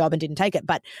offered the job and didn't take it.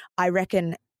 But I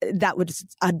reckon that would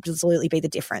absolutely be the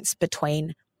difference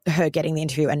between her getting the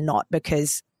interview and not,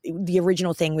 because the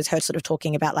original thing was her sort of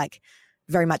talking about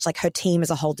very much like her team as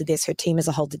a whole did this, her team as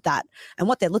a whole did that. And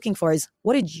what they're looking for is,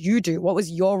 what did you do? What was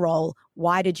your role?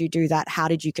 Why did you do that? How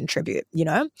did you contribute?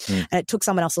 And it took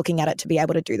someone else looking at it to be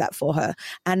able to do that for her.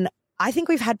 And I think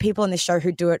we've had people in this show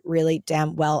who do it really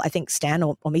damn well. I think Stan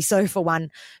or Miso, for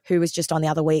one, who was just on the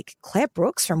other week, Claire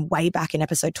Brooks from way back in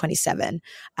episode 27,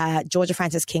 Georgia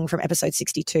Francis King from episode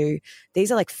 62.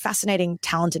 These are fascinating,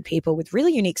 talented people with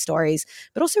really unique stories,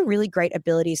 but also really great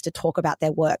abilities to talk about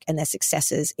their work and their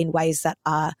successes in ways that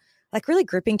are really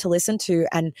gripping to listen to.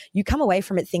 And you come away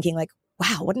from it thinking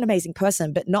wow, what an amazing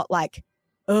person, but not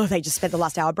oh, they just spent the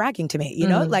last hour bragging to me, you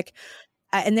know?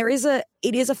 And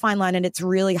it is a fine line, and it's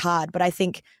really hard. But I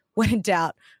think when in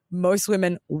doubt, most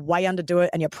women way underdo it,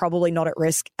 and you're probably not at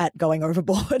risk at going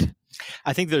overboard.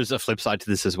 I think there's a flip side to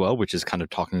this as well, which is kind of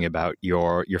talking about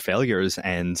your failures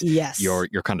and Yes. your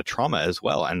kind of trauma as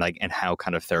well, and how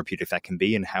kind of therapeutic that can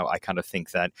be, and how I kind of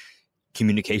think that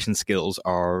communication skills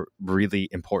are really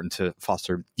important to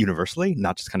foster universally,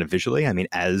 not just kind of visually. I mean,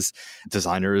 as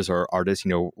designers or artists,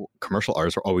 commercial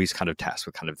artists are always kind of tasked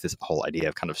with kind of this whole idea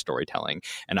of kind of storytelling.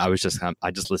 And I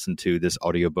just listened to this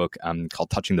audiobook called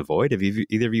Touching the Void. Have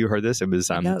either of you heard this? It was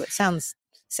No, it sounds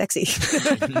sexy.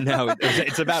 No,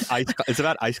 it's about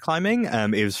ice climbing.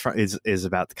 Is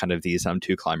about kind of these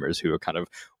two climbers who are kind of,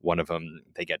 one of them,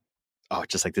 they get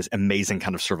just like this amazing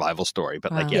kind of survival story.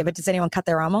 But Wow. Yeah, but does anyone cut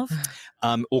their arm off?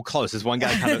 Well, close. This one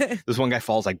guy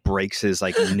falls, breaks his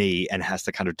knee and has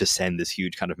to kind of descend this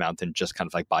huge kind of mountain just kind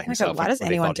of by himself. Why does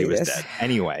anyone do this? Dead.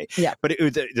 Anyway, Yeah. But it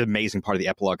was an amazing part of the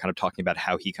epilogue, kind of talking about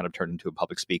how he kind of turned into a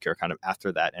public speaker kind of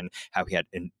after that, and how he had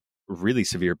really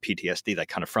severe PTSD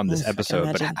kind of from this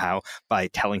episode, but how by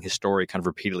telling his story kind of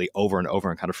repeatedly over and over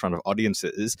in kind of front of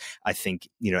audiences, I think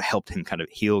helped him kind of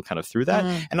heal kind of through that.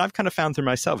 And I've kind of found through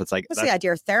myself, it's that's the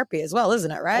idea of therapy as well,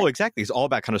 isn't it? Right? Oh, exactly. It's all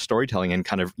about kind of storytelling and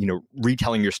kind of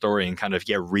retelling your story and kind of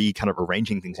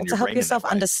arranging things in your to help brain yourself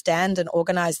understand and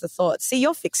organize the thoughts. See,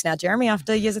 you're fixed now, Jeremy,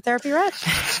 after years of therapy, right?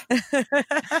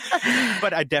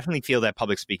 But I definitely feel that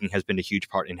public speaking has been a huge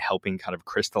part in helping kind of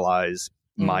crystallize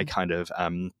my kind of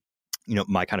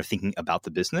my kind of thinking about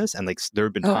the business. And there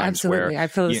have been times where I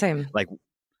feel the same.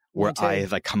 Where I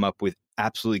have come up with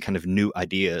absolutely kind of new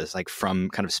ideas, from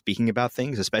kind of speaking about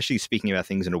things, especially speaking about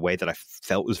things in a way that I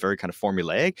felt was very kind of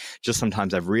formulaic. Just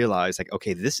sometimes I've realized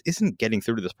okay, this isn't getting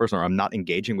through to this person, or I'm not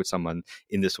engaging with someone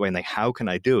in this way. And how can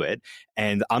I do it?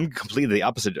 And I'm completely the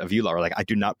opposite of you, Laura. I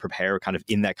do not prepare kind of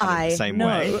in that kind of same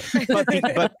way.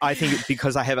 But I think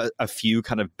because I have a few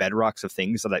kind of bedrocks of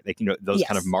things that those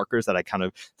kind of markers that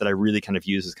I really kind of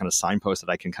use as kind of signposts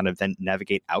that I can kind of then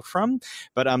navigate out from.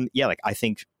 But I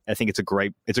think it's a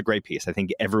great piece. I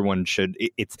think everyone should.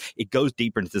 It goes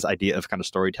deeper into this idea of kind of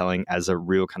storytelling as a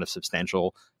real kind of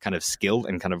substantial kind of skill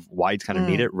and kind of why it's kind of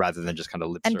needed, rather than just kind of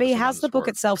lip service. And B, how's the book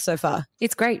itself so far?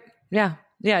 It's great. Yeah.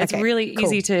 It's really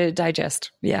easy to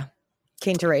digest. Yeah.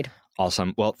 Keen to read.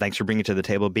 Awesome. Well, thanks for bringing it to the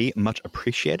table, B. Much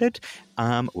appreciated.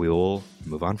 We will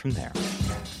move on from there.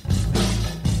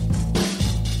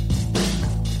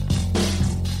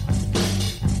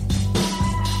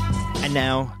 And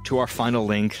now to our final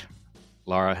link.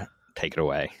 Laura, take it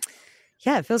away.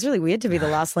 Yeah, it feels really weird to be the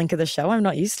last link of the show. I'm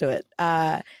not used to it.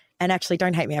 And actually,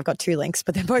 don't hate me. I've got 2 links,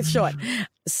 but they're both short.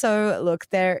 So look,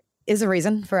 there is a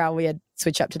reason for our weird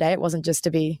switch up today. It wasn't just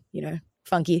to be,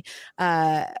 funky.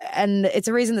 And it's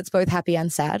a reason that's both happy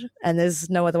and sad. And there's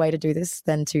no other way to do this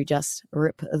than to just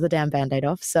rip the damn Band-Aid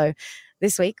off. So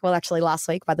this week, well, actually last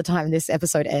week, by the time this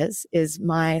episode airs, is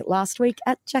my last week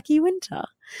at Jackie Winter.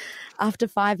 After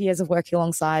 5 years of working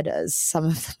alongside some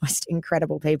of the most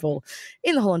incredible people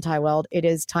in the whole entire world, it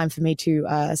is time for me to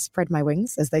spread my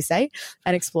wings, as they say,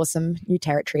 and explore some new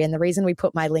territory. And the reason we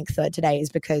put my link third today is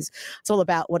because it's all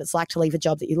about what it's like to leave a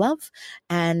job that you love.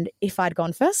 And if I'd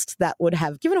gone first, that would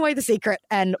have given away the secret.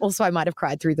 And also I might have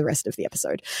cried through the rest of the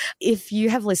episode. If you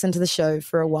have listened to the show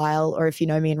for a while, or if you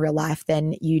know me in real life,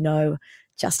 then you know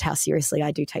just how seriously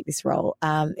I do take this role.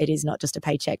 It is not just a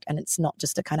paycheck, and it's not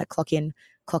just a kind of clock in,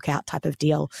 clock out type of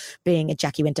deal. Being a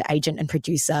Jackie Winter agent and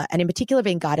producer, and in particular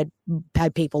being guided by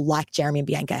people like Jeremy and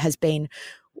Bianca, has been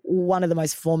one of the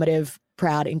most formative,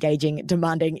 proud, engaging,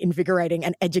 demanding, invigorating,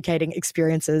 and educating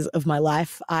experiences of my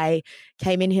life. I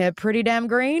came in here pretty damn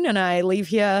green, and I leave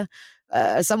here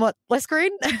somewhat less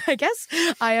green, I guess.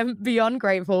 I am beyond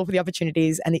grateful for the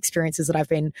opportunities and the experiences that I've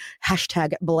been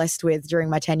 #blessed with during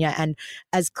my tenure. And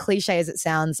as cliche as it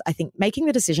sounds, I think making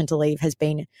the decision to leave has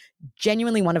been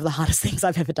genuinely one of the hardest things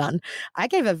I've ever done. I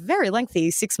gave a very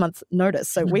lengthy 6-month notice,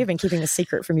 so we've been keeping a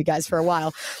secret from you guys for a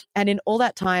while. And in all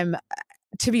that time,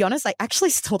 to be honest, I actually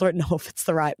still don't know if it's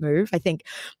the right move. I think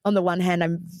on the one hand,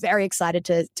 I'm very excited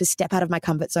to step out of my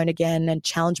comfort zone again and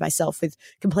challenge myself with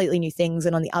completely new things.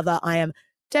 And on the other, I am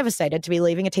devastated to be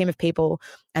leaving a team of people,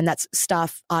 and that's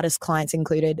staff, artists, clients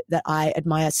included, that I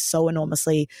admire so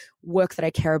enormously, work that I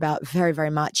care about very,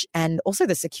 very much, and also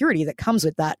the security that comes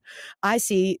with that. I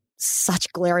see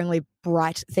such glaringly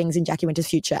bright things in Jackie Winter's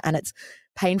future, and it's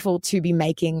painful to be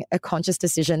making a conscious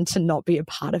decision to not be a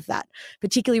part of that,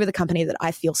 particularly with a company that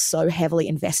I feel so heavily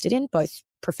invested in, both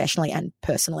professionally and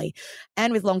personally,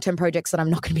 and with long-term projects that I'm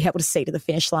not going to be able to see to the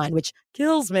finish line, which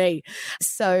kills me.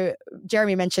 So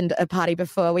Jeremy mentioned a party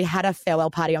before. We had a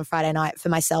farewell party on Friday night for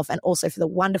myself and also for the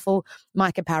wonderful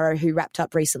Micah Barrow, who wrapped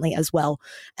up recently as well.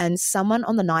 And someone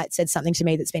on the night said something to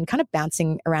me that's been kind of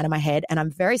bouncing around in my head. And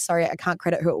I'm very sorry, I can't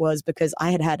credit who it was because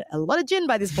I had a lot of gin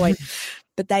by this point.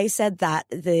 But they said that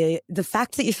the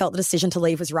fact that you felt the decision to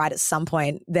leave was right at some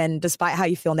point, then despite how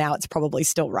you feel now, it's probably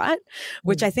still right,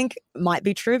 which I think might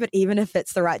be true. But even if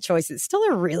it's the right choice, it's still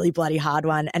a really bloody hard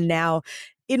one. And now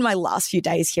in my last few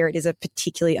days here, it is a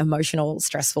particularly emotional,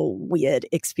 stressful, weird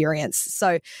experience.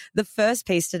 So the first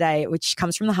piece today, which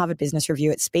comes from the Harvard Business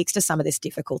Review, it speaks to some of this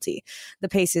difficulty. The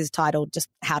piece is titled just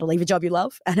How to Leave a Job You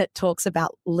Love. And it talks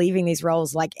about leaving these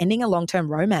roles, like ending a long-term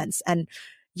romance. And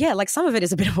yeah, like some of it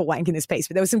is a bit of a wank in this piece,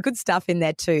 but there was some good stuff in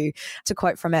there too. To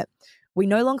quote from it, "We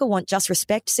no longer want just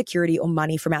respect, security, or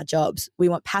money from our jobs. We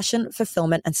want passion,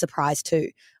 fulfillment, and surprise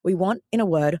too. We want, in a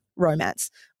word, romance.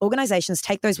 Organizations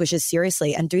take those wishes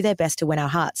seriously and do their best to win our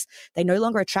hearts. They no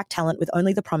longer attract talent with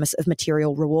only the promise of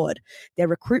material reward. Their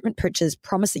recruitment pitches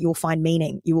promise that you will find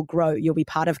meaning, you will grow, you'll be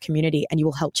part of community, and you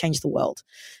will help change the world.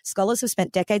 Scholars have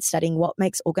spent decades studying what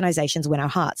makes organizations win our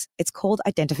hearts. It's called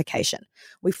identification.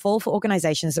 We fall for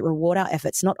organizations that reward our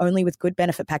efforts not only with good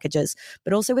benefit packages,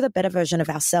 but also with a better version of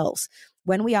ourselves.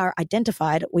 When we are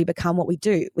identified, we become what we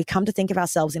do. We come to think of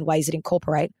ourselves in ways that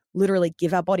incorporate, literally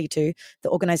give our body to, the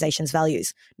organization's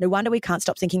values. No wonder we can't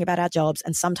stop thinking about our jobs,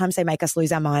 and sometimes they make us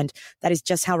lose our mind. That is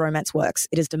just how romance works.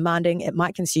 It is demanding, it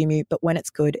might consume you, but when it's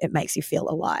good, it makes you feel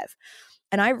alive.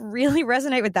 And I really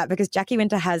resonate with that because Jackie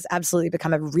Winter has absolutely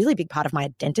become a really big part of my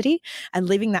identity, and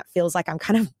leaving that feels like I'm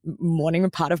kind of mourning a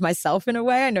part of myself in a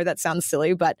way. I know that sounds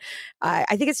silly, but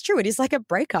I think it's true. It is like a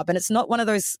breakup, and it's not one of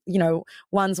those,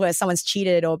 ones where someone's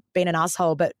cheated or been an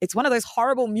asshole, but it's one of those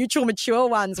horrible mutual mature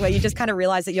ones where you just kind of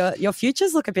realize that your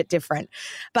futures look a bit different.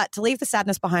 But to leave the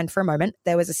sadness behind for a moment,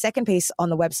 there was a second piece on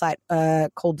the website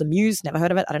called The Muse. Never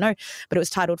heard of it. I don't know. But it was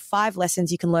titled 5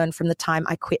 Lessons You Can Learn from the Time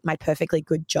I Quit My Perfectly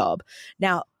Good Job.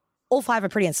 Now, all 5 are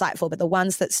pretty insightful, but the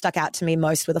ones that stuck out to me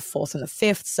most were the 4th and the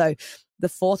 5th. So the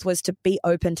 4th was to be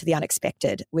open to the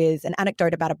unexpected, with an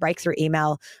anecdote about a breakthrough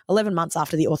email 11 months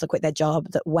after the author quit their job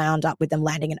that wound up with them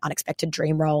landing an unexpected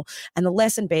dream role. And the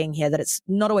lesson being here that it's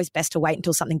not always best to wait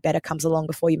until something better comes along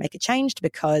before you make a change,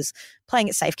 because playing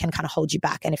it safe can kind of hold you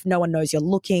back. And if no one knows you're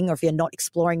looking, or if you're not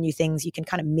exploring new things, you can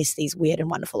kind of miss these weird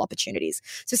and wonderful opportunities.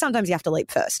 So sometimes you have to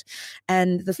leap first.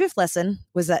 And the 5th lesson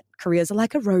was that careers are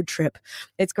like a road trip.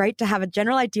 It's great to have a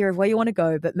general idea of where you want to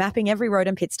go, but mapping every road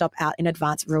and pit stop out in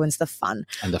advance ruins the fun.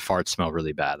 And the farts smell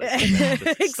really bad.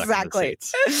 Exactly.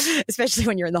 Especially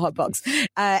when you're in the hot box.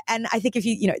 And I think if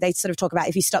they sort of talk about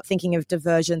if you stop thinking of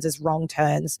diversions as wrong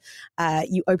turns,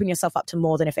 you open yourself up to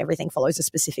more than if everything follows a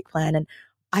specific plan. And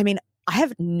I mean, I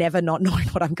have never not known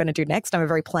what I'm going to do next. I'm a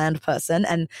very planned person.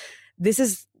 And this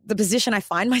is the position I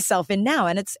find myself in now.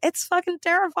 And it's fucking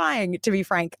terrifying, to be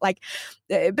frank. But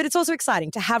it's also exciting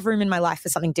to have room in my life for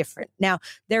something different. Now,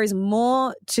 there is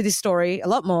more to this story, a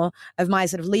lot more of my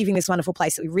sort of leaving this wonderful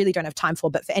place that we really don't have time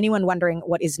for. But for anyone wondering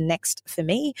what is next for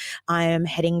me, I am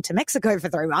heading to Mexico for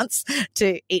 3 months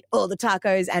to eat all the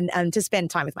tacos and to spend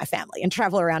time with my family and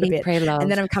travel around a bit. And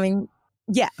then I'm coming.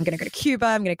 Yeah, I'm going to go to Cuba.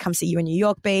 I'm going to come see you in New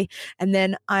York, B. And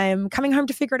then I'm coming home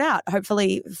to figure it out.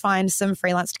 Hopefully find some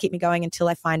freelance to keep me going until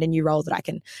I find a new role that I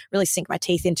can really sink my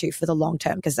teeth into for the long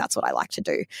term, because that's what I like to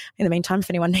do. In the meantime, if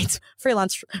anyone needs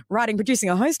freelance writing, producing,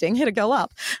 or hosting, hit a go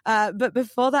up. But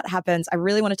before that happens, I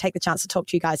really want to take the chance to talk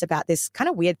to you guys about this kind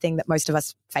of weird thing that most of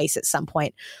us face at some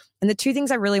point. And the 2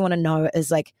 things I really want to know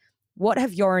is what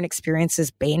have your own experiences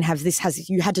been? Has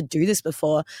you had to do this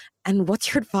before? And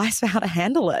what's your advice for how to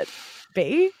handle it?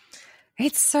 B?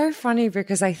 It's so funny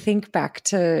because I think back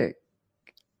to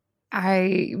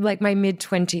my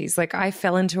mid-20s. I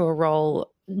fell into a role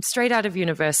straight out of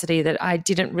university that I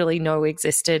didn't really know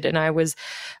existed. And I was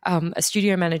a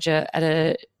studio manager at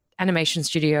a animation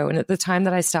studio. And at the time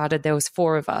that I started, there was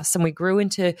 4 of us, and we grew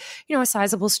into, a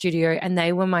sizable studio, and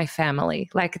they were my family.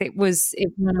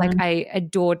 I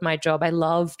adored my job. I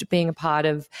loved being a part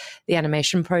of the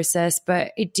animation process,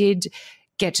 but it did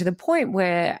get to the point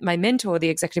where my mentor, the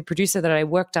executive producer that I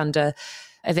worked under,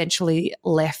 eventually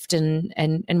left and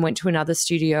went to another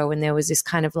studio, and there was this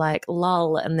kind of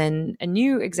lull, and then a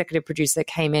new executive producer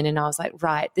came in, and I was like,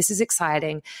 right, this is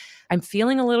exciting. I'm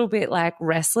feeling a little bit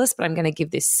restless, but I'm going to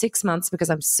give this 6 months because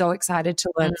I'm so excited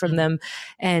to learn from them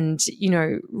and,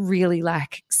 really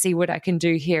see what I can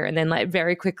do here. And then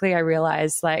very quickly I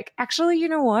realized actually, you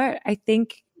know what? I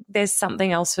think there's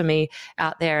something else for me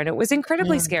out there. And it was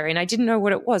incredibly scary. And I didn't know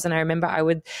what it was. And I remember I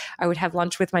would have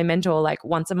lunch with my mentor like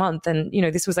once a month. And,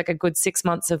 this was like a good 6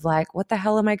 months of like, what the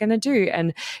hell am I going to do?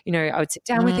 And, I would sit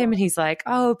down with him and he's like,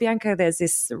 oh, Bianca, there's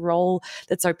this role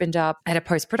that's opened up at a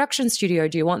post-production studio.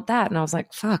 Do you want that? And I was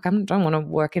like, fuck, I don't want to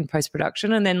work in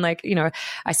post-production. And then like,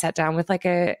 I sat down with like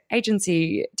a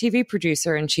agency TV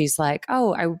producer and she's like,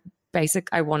 oh,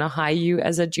 I want to hire you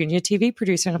as a junior TV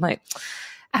producer. And I'm like,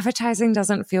 advertising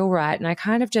doesn't feel right. And I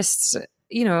kind of just,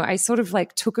 I sort of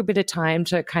like took a bit of time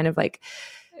to kind of like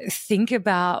think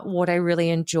about what I really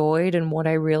enjoyed and what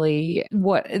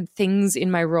things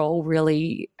in my role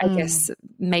really, I guess,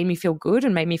 made me feel good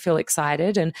and made me feel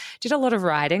excited, and did a lot of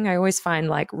writing. I always find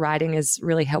like writing is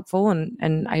really helpful.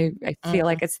 And I feel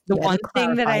like it's the one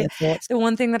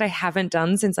thing that I haven't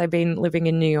done since I've been living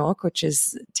in New York, which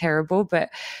is terrible. But,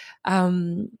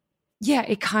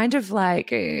 it kind of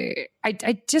like I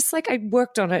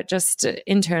worked on it just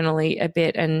internally a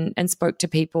bit and spoke to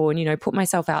people and put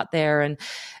myself out there and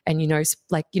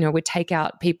would take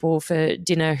out people for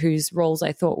dinner whose roles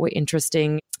I thought were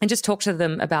interesting and just talk to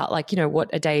them about like what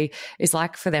a day is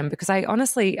like for them, because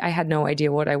I had no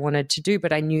idea what I wanted to do,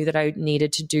 but I knew that I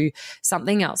needed to do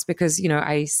something else because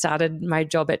I started my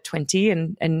job at 20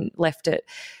 and left at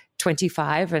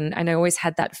 25. And I always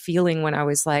had that feeling when I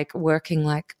was like working,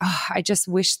 like, oh, I just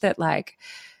wish that like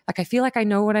I feel like I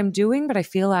know what I'm doing, but I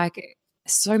feel like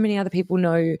so many other people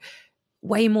know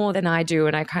way more than I do.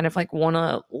 And I kind of like want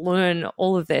to learn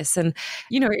all of this. And,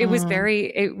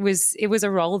 it was a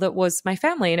role that was my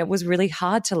family and it was really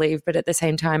hard to leave. But at the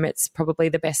same time, it's probably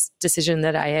the best decision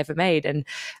that I ever made. And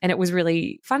it was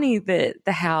really funny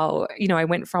how, I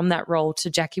went from that role to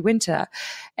Jackie Winter,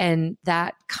 and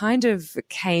that kind of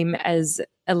came as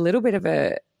a little bit of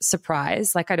a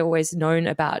surprise. Like I'd always known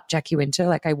about Jackie Winter.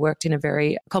 Like I worked in a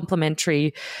very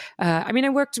complementary, I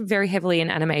worked very heavily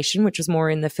in animation, which was more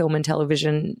in the film and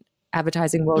television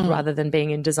advertising world rather than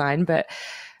being in design. But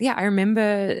yeah, I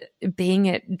remember being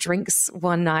at drinks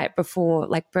one night before,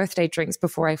 like birthday drinks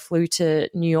before I flew to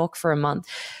New York for a month.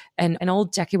 And an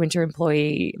old Jackie Winter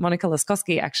employee, Monica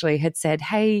Laskowski, actually had said,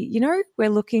 hey, we're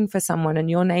looking for someone and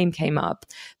your name came up,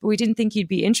 but we didn't think you'd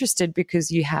be interested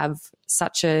because you have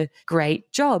such a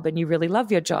great job and you really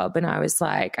love your job. And I was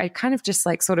like, I kind of just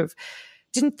like sort of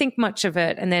didn't think much of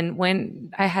it. And then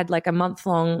when I had like a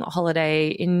month-long holiday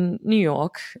in New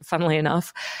York, funnily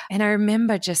enough, and I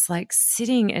remember just like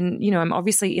sitting and, I'm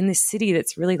obviously in this city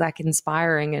that's really like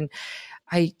inspiring. And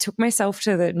I took myself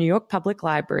to the New York Public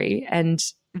Library, and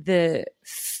the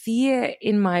fear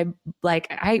in my,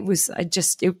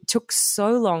 it took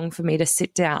so long for me to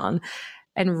sit down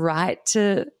and write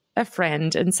to a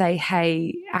friend and say,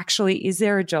 hey, actually, is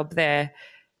there a job there?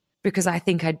 Because I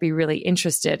think I'd be really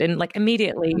interested. And like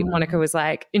immediately Monica was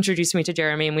like, introduced me to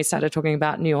Jeremy and we started talking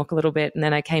about New York a little bit. And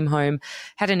then I came home,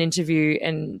 had an interview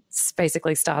and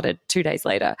basically started 2 days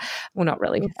later. Well, not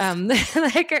really,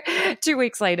 like 2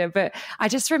 weeks later. But I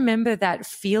just remember that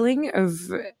feeling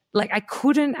of like I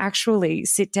couldn't actually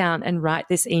sit down and write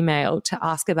this email to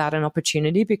ask about an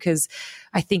opportunity because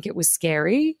I think it was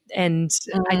scary and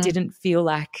I didn't feel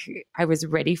like I was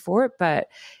ready for it. But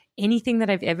anything that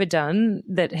I've ever done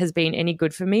that has been any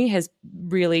good for me has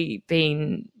really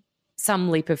been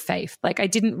some leap of faith. Like I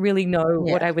didn't really know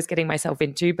what I was getting myself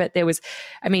into, but there was,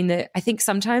 I think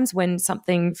sometimes when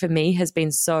something for me has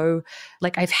been so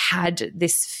like I've had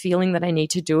this feeling that I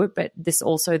need to do it, but this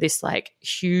like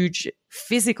huge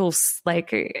physical, I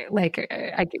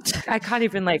can't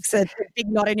even like it's a big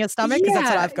knot in your stomach because that's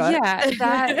what I've got.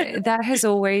 Yeah, that has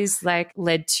always like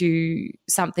led to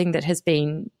something that has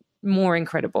been more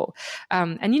incredible.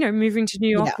 And, moving to New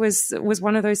York was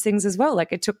one of those things as well.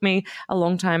 Like it took me a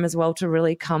long time as well to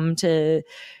really come to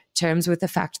terms with the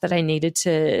fact that I needed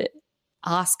to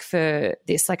ask for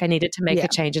this. Like I needed to make a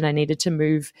change and I needed to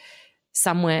move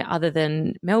somewhere other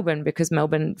than Melbourne because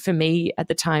Melbourne for me at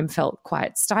the time felt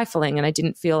quite stifling and I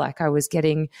didn't feel like I was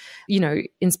getting,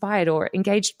 inspired or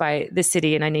engaged by the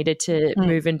city and I needed to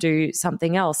move and do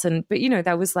something else. But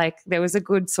there was a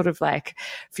good sort of like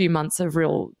few months of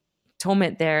real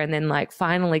torment there and then like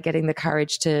finally getting the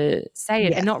courage to say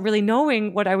it and not really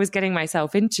knowing what I was getting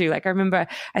myself into. Like I remember,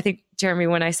 I think Jeremy,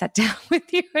 when I sat down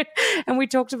with you and we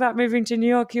talked about moving to New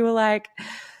York, you were like,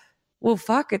 well,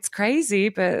 fuck, it's crazy,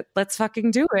 but let's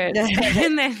fucking do it.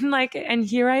 And then like, and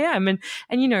here I am. And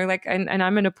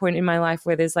I'm at a point in my life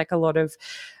where there's like a lot of,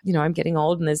 I'm getting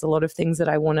old and there's a lot of things that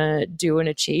I want to do and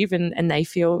achieve and they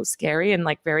feel scary and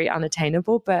like very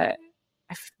unattainable, but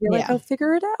I feel like I'll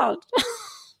figure it out.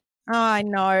 Oh, I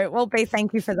know. Well, B,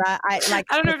 thank you for that. I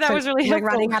don't know if that was really helpful. We're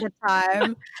running out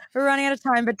of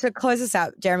time. But to close us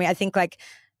out, Jeremy, I think like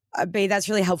B, that's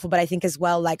really helpful. But I think as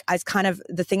well, like as kind of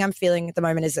the thing I'm feeling at the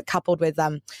moment is that coupled with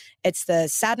it's the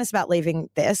sadness about leaving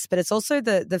this, but it's also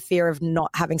the fear of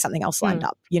not having something else lined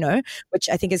up, you know, which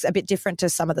I think is a bit different to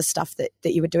some of the stuff that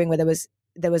you were doing where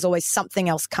there was always something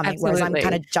else coming. Absolutely. Whereas I'm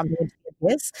kind of jumping into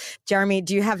this. Jeremy,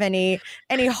 do you have any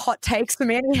hot takes for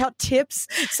me? Any hot tips?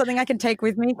 Something I can take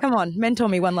with me? Come on, mentor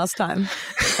me one last time.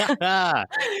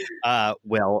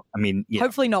 Well, I mean, yeah.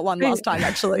 Hopefully not one last time,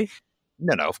 actually.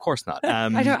 No, of course not.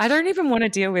 I don't even want to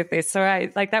deal with this. So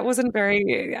that wasn't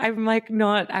I'm like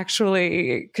not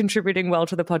actually contributing well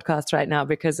to the podcast right now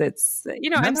because it's,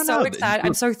 you know, I'm so excited.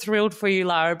 I'm so thrilled for you,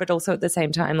 Lara, but also at the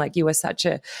same time, like you are such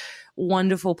a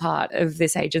wonderful part of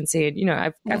this agency. And, you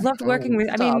know, I've loved working with,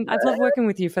 I've loved working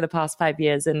with you for the past 5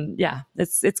 years and yeah,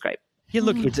 it's great. Yeah,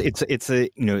 look, it's a,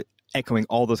 you know, echoing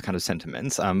all those kind of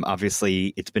sentiments.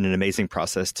 Obviously, it's been an amazing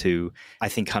process to, I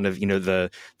think, kind of, you know, the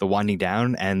winding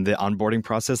down and the onboarding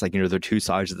process, like, you know, they're two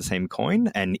sides of the same coin.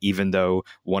 And even though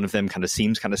one of them kind of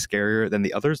seems kind of scarier than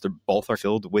the others, they're both are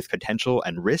filled with potential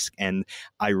and risk. And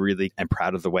I really am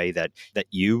proud of the way that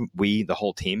we, the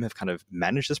whole team have kind of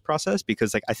managed this process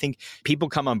because like, I think people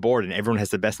come on board and everyone has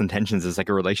the best intentions as like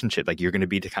a relationship, like you're going to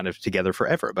be kind of together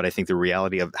forever. But I think the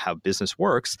reality of how business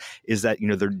works is that, you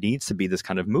know, there needs to be this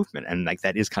kind of movement. And like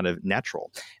that is kind of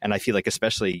natural. And I feel like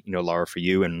especially, you know, Lara, for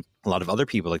you and a lot of other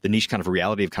people, like the niche kind of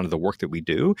reality of kind of the work that we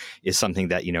do is something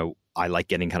that, you know, I like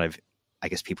getting kind of, I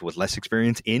guess, people with less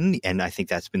experience in. And I think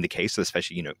that's been the case,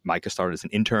 especially, you know, Micah started as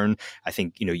an intern. I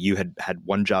think, you know, you had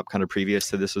one job kind of previous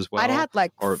to this as well. I'd had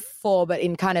like 4, but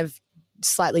in kind of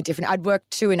slightly different. I'd worked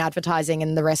 2 in advertising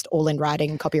and the rest all in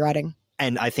writing, copywriting.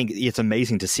 And I think it's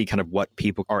amazing to see kind of what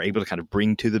people are able to kind of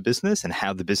bring to the business and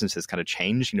how the business has kind of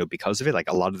changed, you know, because of it. Like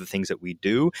a lot of the things that we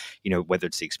do, you know, whether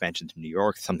it's the expansion to New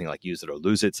York, something like Use It or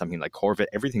Lose It, something like Corvette,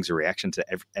 everything's a reaction to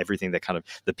everything that kind of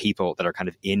the people that are kind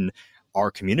of in our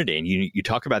community. And you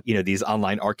talk about, you know, these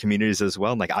online art communities as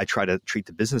well. And like I try to treat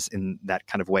the business in that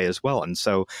kind of way as well. And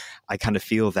so I kind of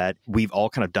feel that we've all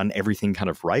kind of done everything kind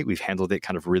of right. We've handled it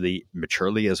kind of really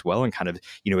maturely as well. And kind of,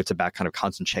 you know, it's about kind of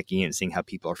constant checking in and seeing how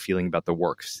people are feeling about the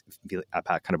work,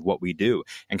 about kind of what we do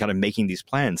and kind of making these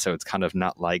plans. So it's kind of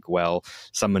not like, well,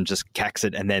 someone just cacks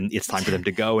it and then it's time for them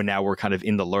to go. And now we're kind of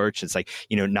in the lurch. It's like,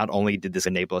 you know, not only did this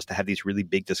enable us to have these really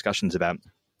big discussions about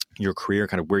your career,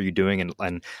 kind of where you're doing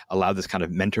and allow this kind of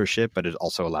mentorship, but it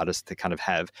also allowed us to kind of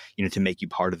have, you know, to make you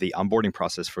part of the onboarding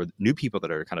process for new people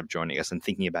that are kind of joining us and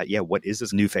thinking about, yeah, what is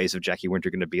this new phase of Jackie Winter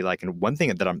going to be like? And one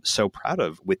thing that I'm so proud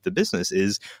of with the business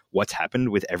is what's happened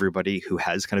with everybody who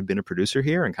has kind of been a producer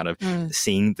here and kind of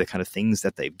seeing the kind of things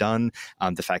that they've done.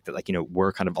 The fact that like, you know,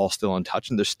 we're kind of all still in touch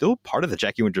and they're still part of the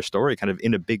Jackie Winter story kind of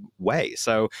in a big way.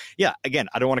 So yeah, again,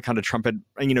 I don't want to kind of trumpet,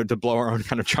 you know, to blow our own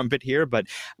kind of trumpet here, but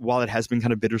while it has been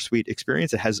kind of bittersweet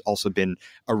experience, it has also been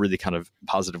a really kind of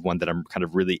positive one that I'm kind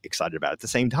of really excited about. At the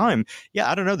same time,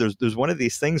 yeah, I don't know. There's one of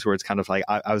these things where it's kind of like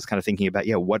I was kind of thinking about,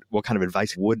 yeah, what kind of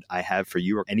advice would I have for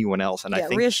you or anyone else? And I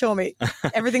think reassure me,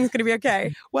 everything's going to be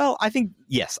okay. Well, I think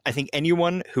yes. I think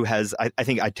anyone who has, I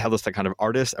think I tell this to kind of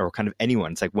artists or kind of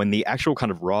anyone. It's like when the actual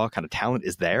kind of raw kind of talent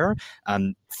is there,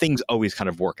 things always kind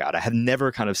of work out. I have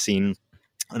never kind of seen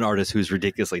an artist who's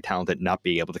ridiculously talented not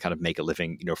be able to kind of make a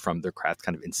living, you know, from their craft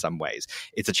kind of in some ways.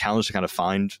 It's a challenge to kind of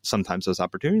find sometimes those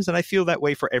opportunities. And I feel that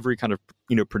way for every kind of,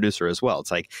 you know, producer as well.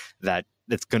 It's like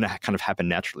that's going to kind of happen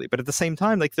naturally. But at the same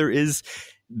time, like there is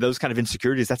those kind of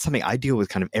insecurities. That's something I deal with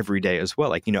kind of every day as well.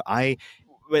 Like, you know,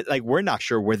 we're not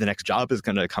sure where the next job is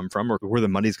going to come from or where the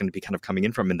money is going to be kind of coming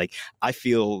in from. And like, I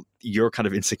feel you're kind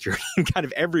of insecure in kind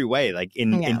of every way, like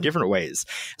in different ways.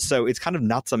 So it's kind of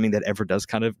not something that ever does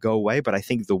kind of go away. But I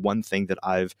think the one thing that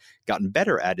I've gotten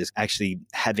better at is actually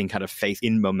having kind of faith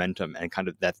in momentum and kind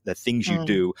of that things you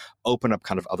do open up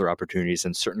kind of other opportunities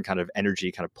and certain kind of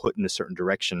energy kind of put in a certain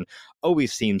direction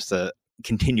always seems to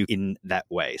continue in that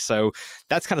way. So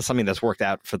that's kind of something that's worked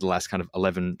out for the last kind of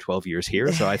 11, 12 years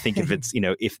here. So I think if it's, you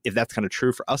know, if that's kind of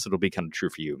true for us, it'll be kind of true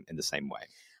for you in the same way.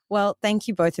 Well, thank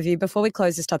you both of you. Before we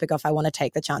close this topic off, I want to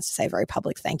take the chance to say a very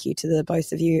public thank you to the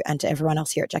both of you and to everyone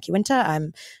else here at Jackie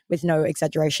Winter. With no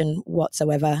exaggeration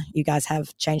whatsoever, you guys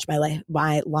have changed my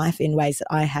life in ways that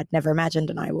I had never imagined,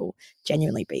 and I will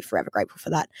genuinely be forever grateful for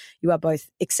that. You are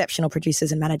both exceptional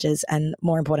producers and managers, and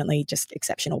more importantly, just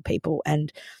exceptional people.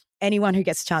 And anyone who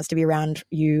gets a chance to be around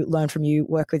you, learn from you,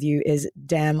 work with you is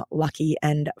damn lucky,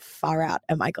 and far out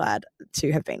am I glad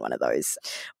to have been one of those.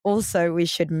 Also, we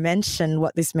should mention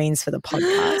what this means for the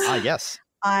podcast. Yes.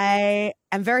 I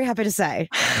am very happy to say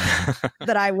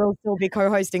that I will still be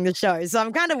co-hosting the show. So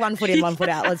I'm kind of 1 foot in, 1 foot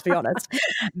out, let's be honest.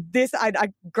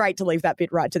 Great to leave that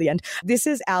bit right to the end. This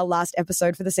is our last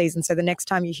episode for the season. So the next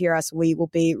time you hear us, we will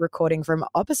be recording from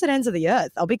opposite ends of the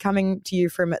earth. I'll be coming to you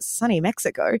from sunny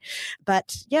Mexico.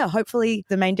 But yeah, hopefully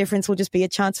the main difference will just be a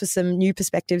chance for some new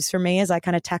perspectives from me as I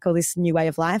kind of tackle this new way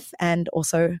of life. And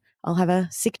also I'll have a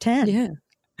sick tan. Yeah.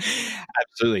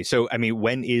 Absolutely. So, I mean,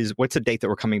 what's the date that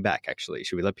we're coming back, actually?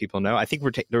 Should we let people know? I think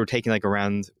we're taking like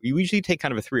around, we usually take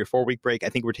kind of a 3 or 4 week break. I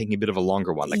think we're taking a bit of a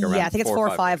longer one, like around I think it's 4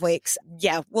 or 5 weeks.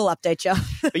 Yeah, we'll update you.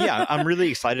 But yeah, I'm really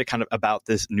excited kind of about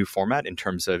this new format in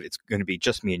terms of it's going to be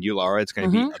just me and you, Laura. It's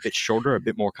going to be a bit shorter, a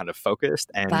bit more kind of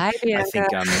focused. And Bye, I think,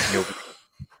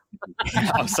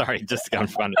 I'm sorry, just kind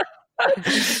of fun.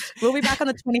 We'll be back on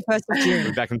the 21st of June.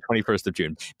 We'll be back on the 21st of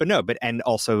June. And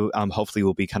also hopefully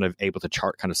we'll be kind of able to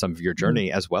chart kind of some of your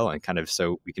journey as well, and kind of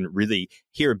so we can really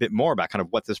hear a bit more about kind of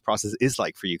what this process is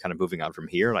like for you kind of moving on from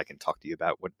here. And I can talk to you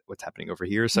about what's happening over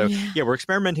here. So yeah, we're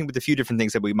experimenting with a few different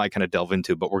things that we might kind of delve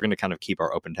into, but we're going to kind of keep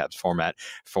our open tabs format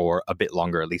for a bit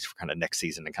longer, at least for kind of next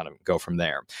season, and kind of go from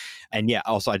there. And yeah,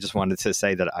 also I just wanted to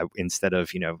say that instead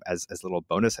of, as a little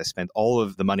bonus, I spent all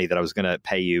of the money that I was going to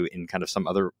pay you in kind of some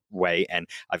other way, and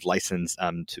I've licensed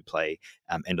to play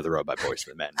End of the Road by Boyz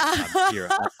II Men here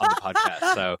on the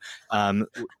podcast. So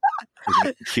we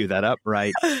can cue that up,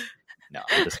 right? No,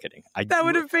 I'm just kidding. That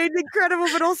would have been incredible,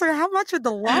 but also how much would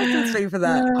the license be for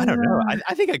that? I don't know.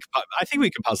 I think we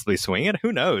could possibly swing it.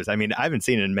 Who knows? I mean, I haven't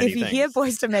seen it in many things. If you hear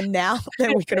Boyz II Men now,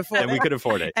 then we could afford it. Then we could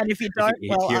afford it. And if you don't,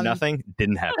 hear nothing,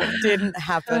 didn't happen. Didn't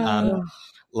happen.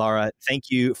 Laura, thank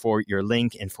you for your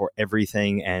link and for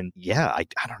everything. And yeah, I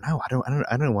don't know.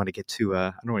 I don't want to get too.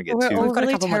 I don't want to get too. We've got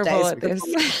really a couple more terrible days at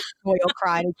this. We'll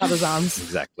cry in each other's arms.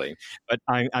 Exactly. But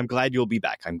I'm glad you'll be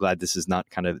back. I'm glad this is not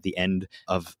kind of the end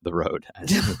of the road,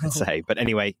 as you would say. But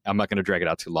anyway, I'm not going to drag it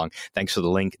out too long. Thanks for the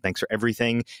link. Thanks for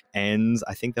everything. And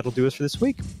I think that'll do us for this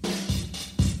week.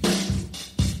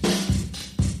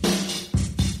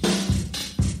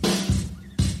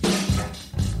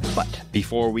 But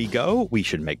before we go, we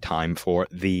should make time for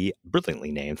the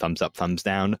brilliantly named Thumbs Up, Thumbs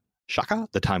Down Shaka,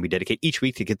 the time we dedicate each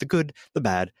week to get the good, the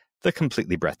bad, the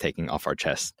completely breathtaking off our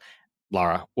chests.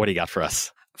 Laura, what do you got for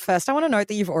us? First, I want to note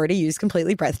that you've already used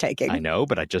completely breathtaking. I know,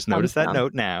 but I just noticed that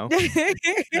note now.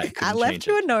 I left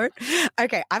you a note.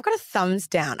 Okay, I've got a thumbs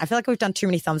down. I feel like we've done too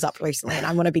many thumbs up recently, and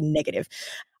I want to be negative.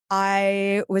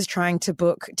 I was trying to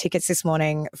book tickets this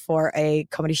morning for a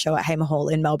comedy show at Hamer Hall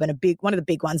in Melbourne, one of the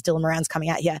big ones. Dylan Moran's coming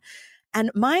out here.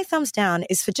 And my thumbs down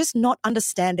is for just not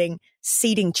understanding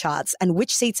seating charts and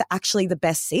which seats are actually the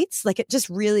best seats. Like it's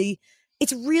really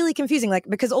confusing. Like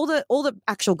because all the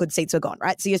actual good seats are gone,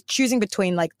 right? So you're choosing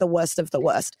between like the worst of the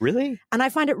worst. Really? And I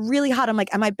find it really hard. I'm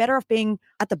like, am I better off being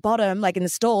at the bottom, like in the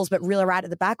stalls, but really right at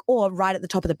the back, or right at the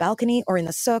top of the balcony, or in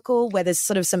the circle where there's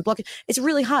sort of some blockage? It's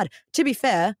really hard. To be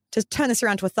fair, to turn this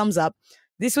around to a thumbs up,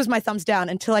 this was my thumbs down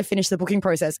until I finished the booking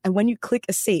process. And when you click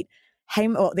a seat,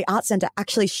 the Art Centre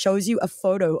actually shows you a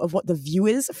photo of what the view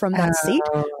is from that seat,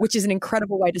 which is an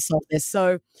incredible way to solve this.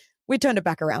 So we turned it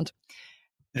back around.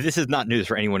 This is not news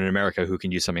for anyone in America who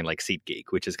can use something like SeatGeek,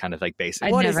 which is kind of like basic.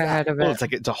 I've never heard of it. Well,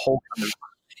 it's a whole kind of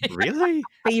really?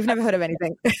 But you've never heard of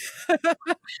anything. Well,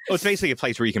 it's basically a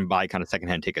place where you can buy kind of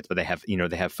secondhand tickets, but they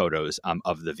have photos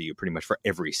of the view pretty much for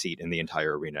every seat in the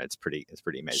entire arena. It's pretty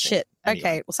amazing. Shit. Anyway.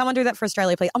 Okay. Well, someone do that for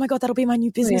Australia, please. Oh my God, that'll be my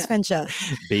new business venture.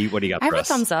 B, what do you got I for have us?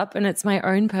 a thumbs up, and it's my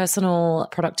own personal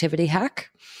productivity hack.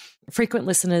 Frequent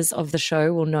listeners of the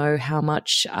show will know how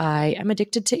much I am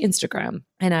addicted to Instagram,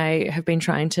 and I have been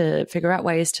trying to figure out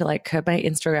ways to like curb my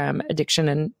Instagram addiction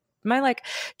and my like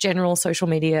general social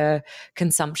media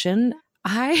consumption.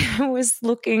 I was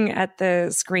looking at the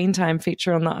screen time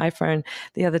feature on the iPhone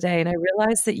the other day, and I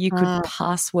realized that you could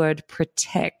password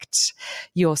protect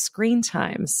your screen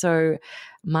time. So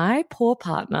my poor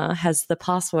partner has the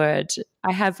password.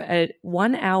 I have a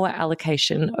 1 hour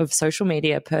allocation of social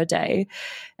media per day,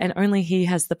 and only he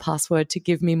has the password to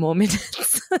give me more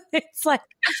minutes. It's like,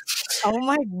 oh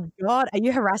my God, are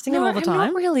you harassing him all the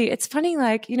time? Not really. It's funny,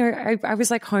 like, I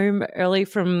was like home early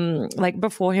from like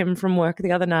before him from work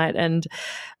the other night, and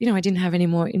I didn't have any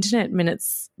more internet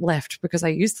minutes left because I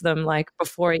used them like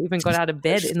before I even got out of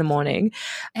bed in the morning.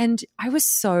 And I was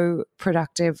so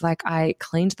productive. Like I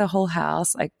cleaned the whole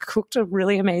house. I cooked a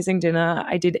really amazing dinner.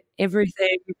 I did everything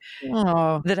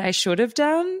that I should have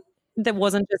done that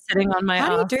wasn't just sitting on my ass.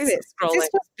 How do you do this? Scrolling. Is this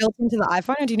just built into the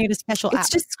iPhone, or do you need a special app? It's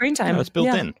just screen time. No, it's built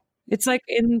in. It's like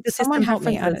in the Someone system help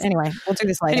me. preferences. Anyway, we'll do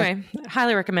this later. Anyway,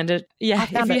 highly recommend it. Yeah,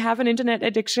 if you have an internet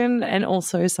addiction and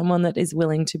also someone that is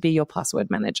willing to be your password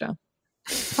manager.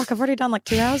 Fuck, I've already done like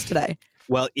 2 hours today.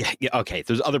 Well, yeah, okay.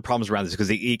 There's other problems around this because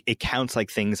it counts like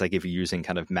things like if you're using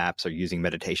kind of maps or using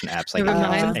meditation apps. Like It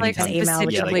reminds like anytime- email,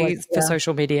 specifically yeah. for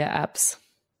social media apps.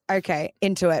 Okay,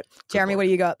 into it. Jeremy, Lord. what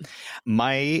do you got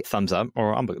My thumbs up,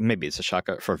 or maybe it's a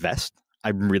shaka for Vest.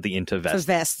 I'm really into for Vest.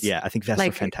 vests? Yeah, I think Vests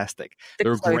Like are fantastic. the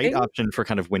They're a great clothing? option for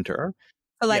kind of winter.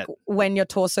 For like when your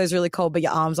torso is really cold but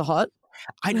your arms are hot.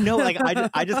 I know, like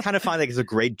I just kind of find like it's a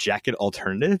great jacket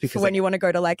alternative For because when you want to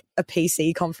go to like a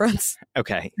PC conference.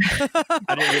 okay,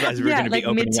 I didn't realize we were Yeah, going to like be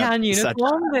opening Midtown up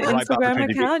Uniform, the ripe Instagram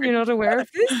opportunity. account. You're not aware of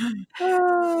this?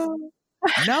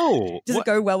 No, Does What? it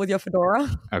go well with your fedora?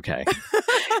 Okay,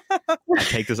 I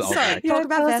take this all So, back. talk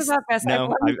about tell us vests. about vests.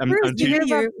 No, I'm Why too- do you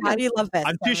love vests?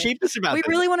 I'm too Jeremy? sheepish about We this.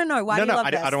 really want to know why no, do you love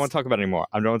I vests? don't want to talk about it anymore.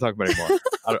 I don't want to talk about it anymore.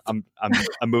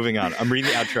 I'm moving on. I'm reading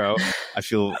the outro. I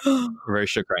feel very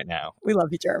shook right now. We love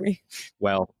you, Jeremy.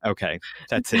 Well, okay,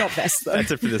 that's it. Not vests though. That's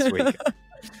it for this week.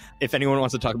 If anyone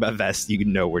wants to talk about vests, you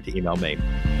know where to email me.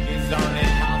 It's only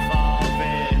half of it.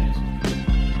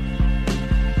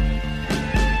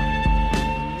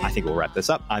 I think we'll wrap this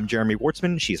up. I'm Jeremy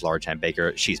Wartzman. She's Laura Chan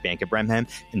Baker. She's Bianca Bramham.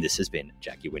 And this has been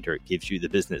Jackie Winter Gives You the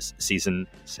Business, Season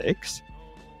 6.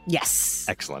 Yes.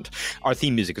 Excellent. Our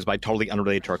theme music is by totally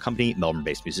unrelated to our company,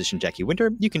 Melbourne-based musician Jackie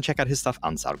Winter. You can check out his stuff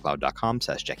on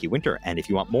soundcloud.com/Jackie Winter. And if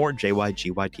you want more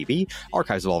JYGYTV,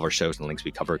 archives of all of our shows and the links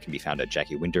we cover can be found at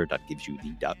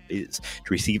jackiewinter.givesyouthe.biz. To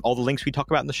receive all the links we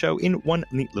talk about in the show in one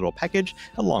neat little package,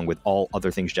 along with all other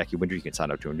things Jackie Winter, you can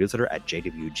sign up to a newsletter at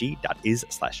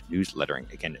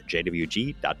jwg.is/newslettering. Again,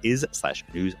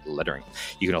 jwg.is/newslettering.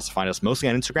 You can also find us mostly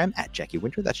on Instagram at Jackie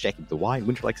Winter. That's Jackie with the Y,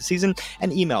 Winter like the season.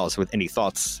 And email us with any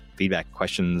thoughts, feedback,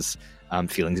 questions,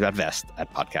 feelings about Vest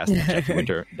at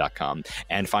podcast@jackiewinter.com.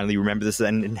 And finally, remember this is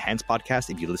an enhanced podcast.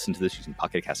 If you listen to this using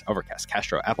Pocket Cast, Overcast,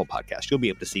 Castro, Apple Podcast, you'll be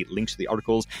able to see links to the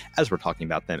articles as we're talking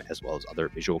about them, as well as other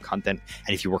visual content.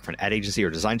 And if you work for an ad agency or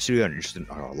design studio and are interested in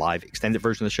our live extended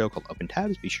version of the show called Open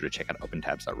Tabs, be sure to check out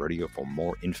opentabs.rodeo for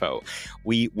more info.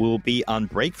 We will be on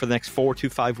break for the next 4 to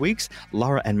 5 weeks.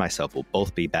 Laura and myself will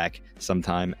both be back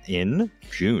sometime in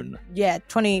June. Yeah,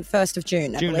 21st of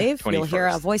June, I June believe. You'll hear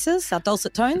 21st. our voices, our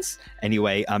dulcet tones.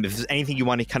 Anyway, if there's anything you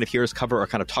want to kind of hear us cover or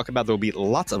kind of talk about, there'll be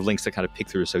lots of links to kind of pick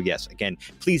through. So yes, again,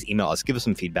 please email us, give us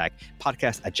some feedback,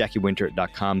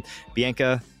 podcast@jackiewinter.com.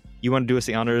 Bianca, you want to do us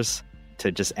the honors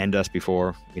to just end us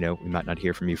before, we might not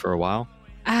hear from you for a while?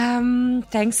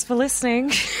 Thanks for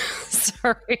listening.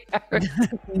 Sorry.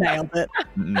 Nailed it.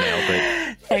 Nailed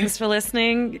it. Thanks for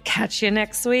listening. Catch you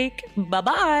next week.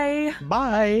 Bye-bye.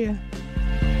 Bye.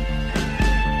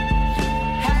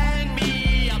 Hang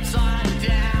me upside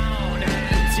down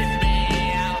and tip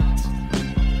me out.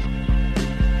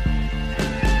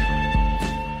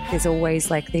 There's always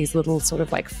like these little sort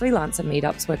of like freelancer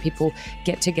meetups where people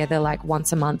get together like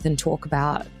once a month and talk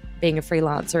about being a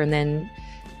freelancer, and then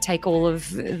take all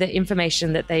of the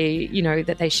information that they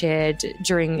shared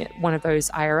during one of those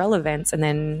IRL events, and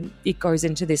then it goes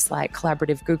into this like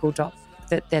collaborative Google Doc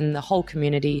that then the whole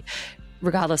community,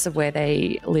 regardless of where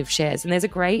they live, shares. And there's a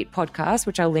great podcast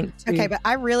which I'll link to. Okay, but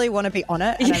I really want to be on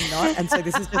it and I'm not. And so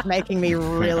this is just making me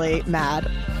really mad.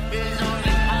 It's